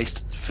similar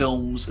based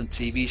films and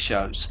TV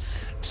shows.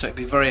 So it'd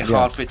be very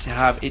hard for it to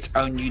have its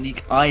own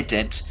unique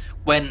ident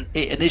when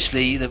it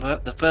initially,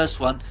 the first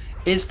one,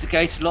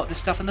 instigated a lot of this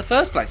stuff in the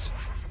first place.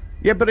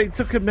 Yeah, but it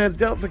took them nearly,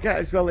 don't forget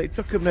as well, it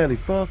took them nearly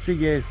 40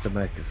 years to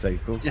make a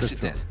sequel. Yes, to it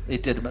Tron. did.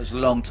 It did. It was a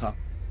long time.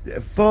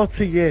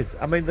 40 years.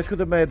 I mean, they could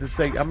have made a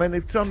sequel. I mean,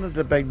 if Tron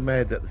had been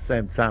made at the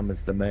same time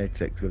as The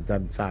Matrix with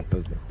them type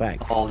of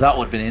effects. Oh, that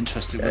would have been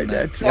interesting, wouldn't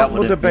it? Tron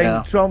would have been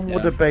yeah, Tron would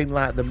yeah. have been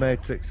like the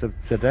Matrix of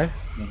today.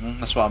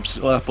 That's what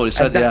I thought he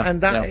said. And that, yeah,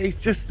 and that yeah.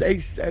 it's just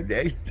it's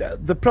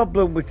the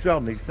problem with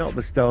Tron. It's not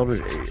the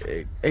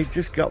story. It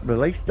just got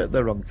released at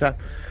the wrong time.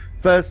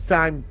 First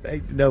time,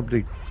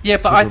 nobody. Yeah,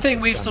 but I doesn't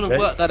think we've sort of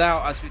understand worked it. that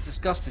out as we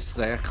discussed this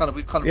today.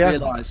 We've kind of Yeah.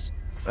 realised.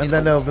 And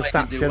then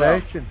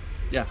oversaturation.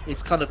 Yeah,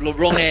 it's kind of the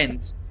wrong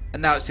end,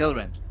 and now it's the other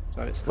end.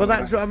 So it's. Well,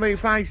 that's what I mean.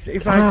 If I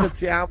said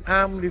to you,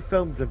 how many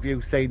films have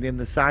you seen in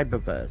the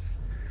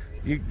cyberverse?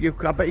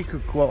 I bet you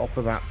could quote off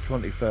about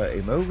 20,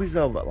 30 movies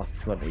over the last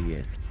 20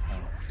 years.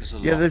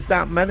 Yeah, there's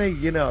that many.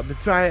 You know,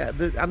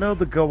 I know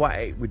they go at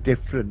it with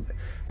different,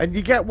 and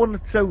you get one or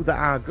two that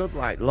are good,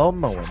 like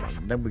Lawnmower Man.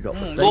 And then we got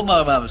the sequel.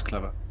 Lawnmower Man was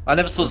clever. I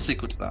never saw the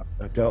sequel to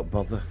that. Don't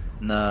bother.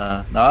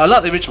 No, I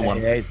like the original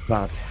one. Yeah, it's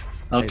bad.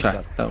 It's Okay,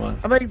 bad. don't worry.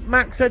 I mean,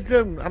 Max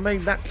Headroom. I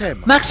mean, that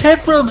came. out. Max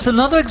Headroom's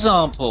another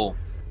example.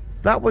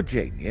 That was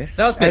genius.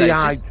 That was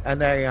mid-eighties.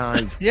 An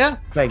AI Yeah.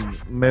 thing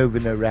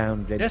moving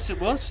around. And Yes, it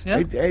was. Yeah.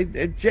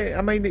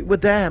 I mean, it was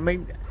there. I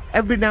mean,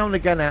 every now and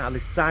again out of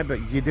this cyber,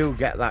 you do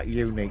get that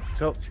unique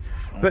touch.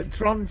 But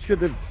Tron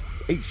should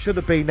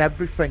have been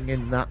everything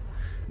in that,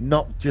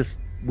 not just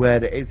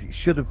where it is. It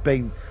should have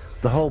been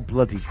the whole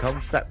bloody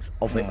concept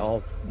of it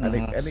all, and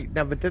it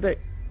never did it.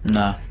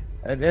 No.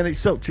 And it's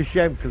such a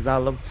shame because I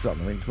love Tron.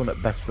 I mean, it's one of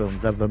the best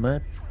films ever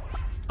made.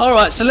 All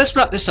right, so let's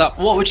wrap this up.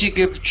 What would you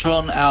give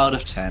Tron out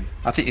of 10?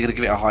 I think you're going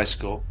to give it a high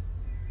score.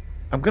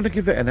 I'm going to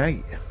give it an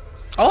 8.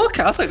 Oh,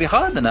 okay. I thought it'd be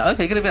higher than that.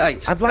 Okay, give it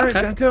 8. I'd like.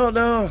 Okay. I don't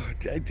know.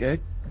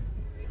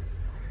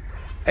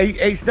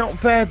 It's not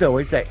fair though,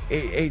 is it?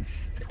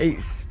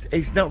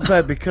 It's not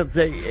fair because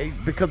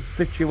because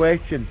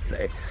situation,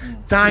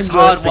 time. It's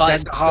hard works one.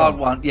 against It's a hard them,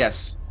 one.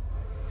 Yes.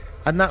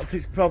 and that's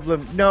its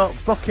problem. No,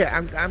 fuck it.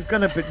 I'm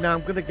gonna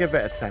give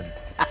it a 10.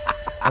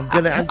 I'm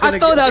gonna. I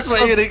thought that's what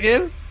you're going to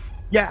give.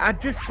 Yeah, I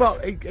just thought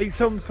it's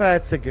unfair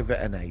to give it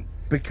an 8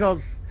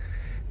 because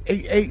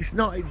It's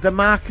not the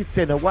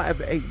marketing or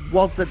whatever. It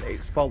wasn't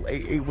its fault.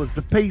 It was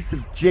a piece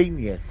of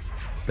genius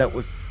that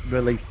was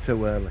released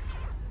too early.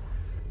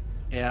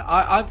 Yeah,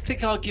 I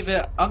think I'll give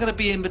it. I'm going to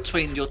be in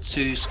between your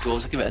two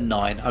scores. I'll give it a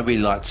 9. I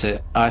really liked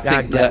it. I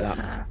think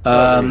that.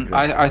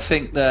 I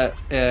think that,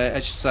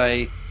 as you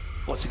say,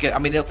 once again, I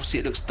mean, obviously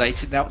it looks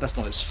dated now. But that's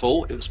not its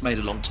fault. It was made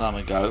a long time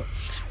ago,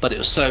 but it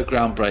was so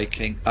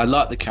groundbreaking. I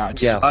like the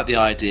characters. I like the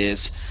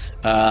ideas,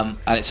 and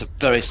it's a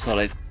very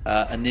solid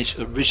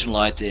original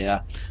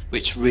idea,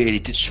 which really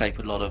did shape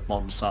a lot of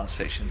modern science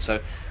fiction.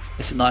 So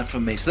it's a 9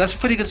 from me. So that's a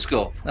pretty good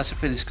score. So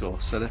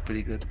that's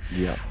pretty good.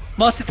 Yeah.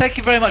 Martin, thank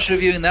you very much for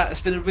reviewing that.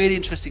 It's been a really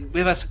interesting.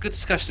 We've had some good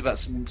discussion about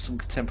some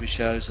contemporary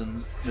shows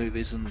and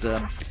movies and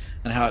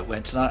how it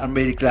went. And I'm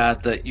really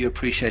glad that you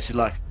appreciated,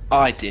 like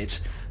I did,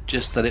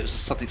 just that it was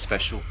something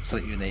special,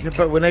 something unique. Yeah,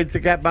 but we need to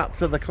get back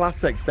to the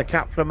classics, the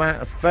Cat from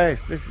Outer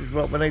Space. This is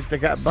what we need to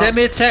get back. Send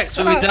me a text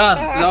when we're done.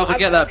 I'll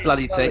forget that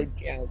bloody thing.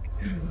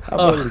 I'm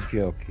only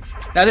joking.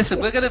 Now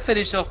listen, we're going to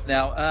finish off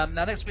now.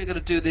 Now next we're going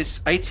to do this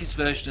 80s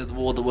version of the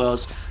War of the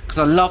Worlds, because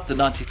I love the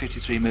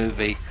 1953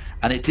 movie,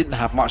 and it didn't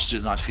have much to do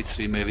with the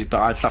 1953 movie, but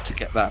I'd love to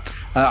get that.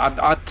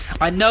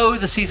 I know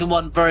the season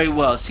 1 very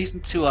well. Season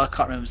 2 I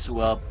can't remember so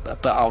well,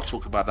 but I'll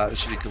talk about that. It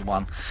should be a good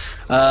one.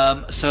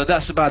 So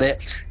that's about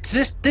it.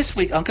 So this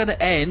week I'm going to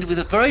end with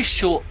a very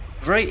short,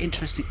 very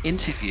interesting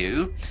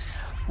interview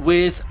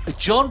with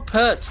John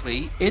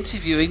Pertwee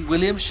interviewing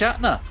William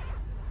Shatner.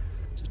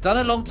 So it's done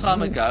a long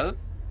time ago.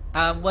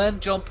 And when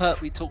John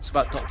Pertwee talks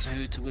about Doctor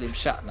Who to William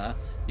Shatner,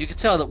 you can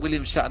tell that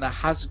William Shatner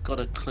hasn't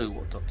got a clue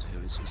what Doctor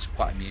Who is, which is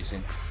quite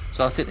amusing.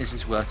 So I think this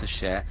is worth a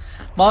share.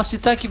 Marcy,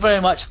 thank you very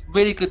much.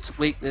 Really good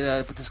week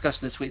for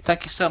discussion this week.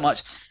 Thank you so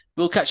much.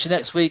 We'll catch you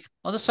next week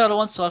on the Solo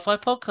One Sci-Fi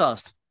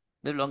podcast.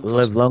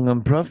 Live long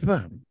and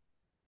prosper.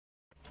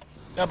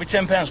 That'll be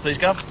 £10, please,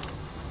 Gov.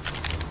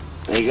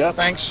 There you go.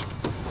 Thanks.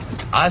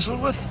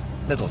 Isleworth,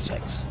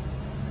 Middlesex.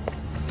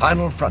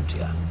 Final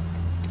frontier.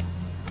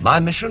 My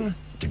mission,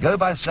 to go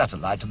by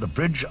satellite to the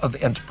bridge of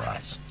the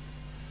Enterprise.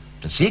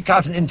 To seek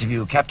out and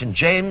interview Captain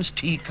James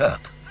T.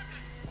 Kirk.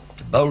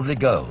 To boldly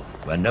go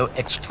where no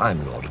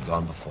ex-Time Lord had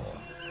gone before.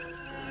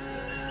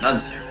 None,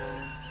 sir.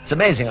 It's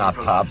amazing our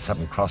paths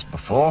haven't crossed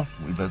before.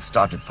 We both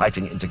started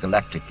fighting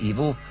intergalactic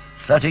evil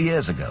 30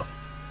 years ago.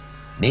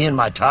 Me in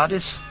my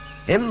TARDIS,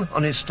 him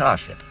on his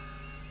starship.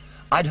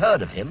 I'd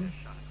heard of him,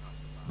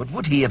 but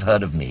would he have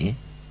heard of me?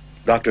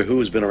 Doctor Who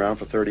has been around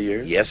for 30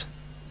 years? Yes.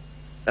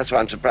 That's why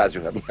I'm surprised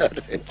you haven't heard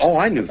of it. Oh,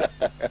 I knew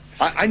that.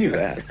 I knew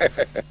that.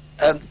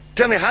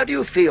 Tell me, how do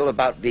you feel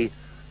about the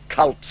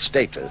cult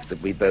status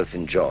that we both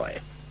enjoy?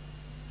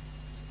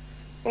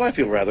 Well, I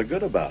feel rather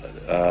good about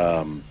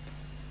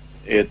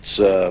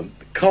it.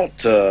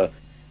 Cult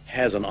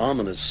has an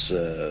ominous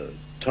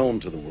tone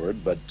to the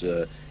word, but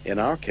in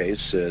our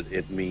case,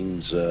 it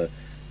means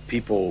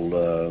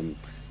people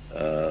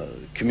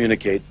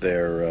communicate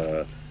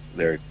their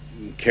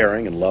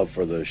caring and love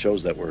for the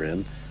shows that we're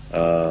in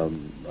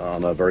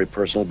on a very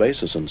personal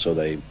basis, and so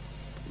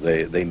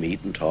they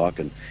meet and talk,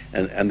 and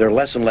they're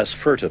less and less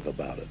furtive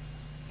about it.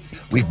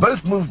 We've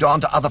both moved on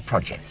to other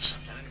projects.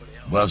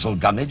 Wurzel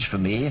Gummidge for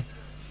me,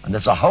 and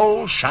there's a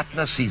whole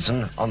Shatner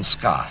season on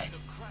Sky.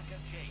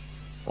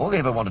 All they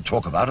ever want to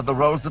talk about are the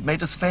roles that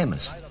made us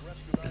famous.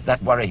 Does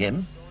that worry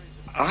him?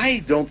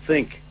 I don't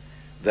think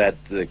that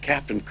the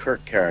Captain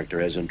Kirk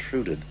character has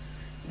intruded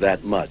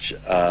that much.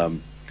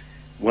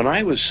 When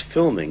I was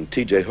filming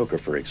T.J. Hooker,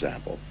 for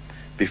example,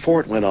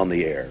 before it went on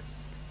the air,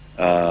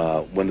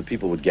 when the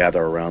people would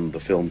gather around the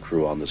film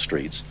crew on the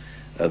streets,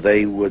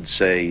 they would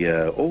say,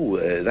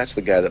 that's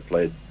the guy that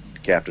played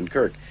Captain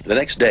Kirk. The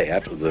next day,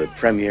 after the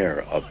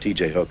premiere of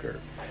T.J. Hooker,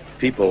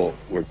 people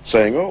were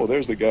saying, oh,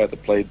 there's the guy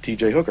that played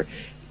T.J. Hooker.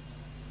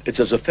 It's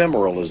as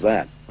ephemeral as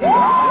that.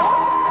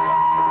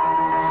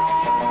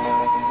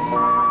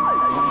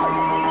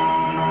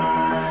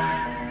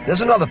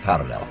 There's another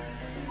parallel.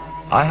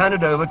 I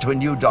handed over to a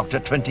new doctor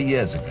 20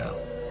 years ago.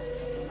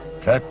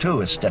 Kirk, too,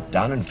 has stepped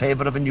down in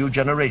favor of a new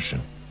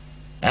generation.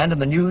 And in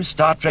the new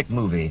Star Trek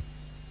movie,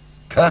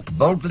 Kirk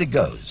boldly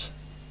goes.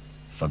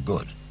 For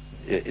good.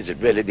 Is it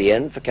really the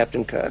end for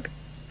Captain Kirk?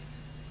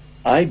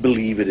 I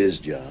believe it is,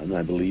 John.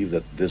 I believe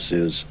that this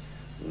is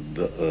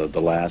the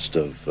last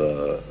of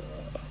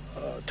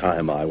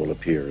time I will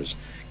appear as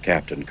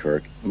Captain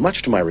Kirk.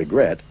 Much to my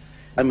regret,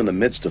 I'm in the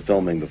midst of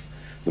filming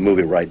the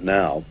movie right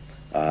now.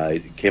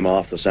 I came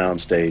off the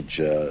soundstage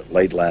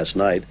late last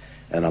night,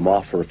 and I'm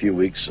off for a few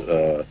weeks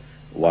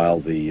while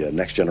the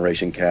Next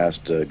Generation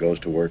cast goes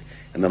to work,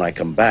 and then I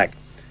come back.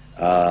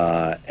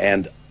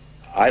 And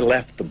I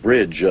left the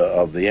bridge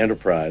of the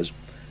Enterprise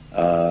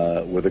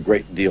with a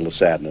great deal of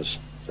sadness.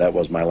 That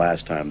was my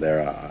last time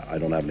there. I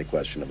don't have any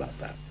question about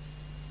that.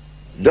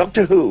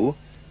 Doctor Who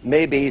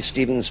may be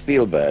Steven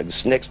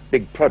Spielberg's next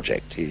big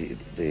project.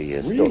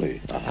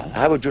 Really?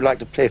 How would you like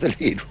to play the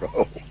lead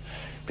role?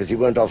 Because he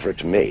won't offer it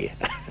to me.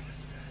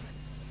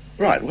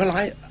 Right. Well,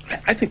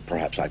 I think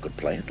perhaps I could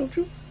play it, don't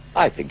you?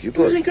 I think you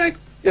could. You think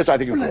Yes, I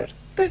think you could.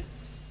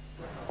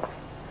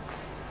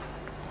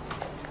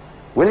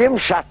 William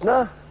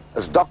Shatner,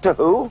 As Doctor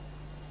Who?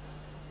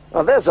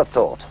 Oh, there's a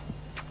thought.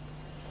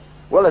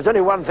 Well, there's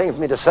only one thing for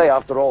me to say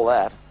after all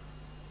that.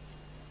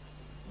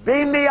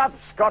 Beam me up,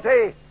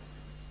 Scotty!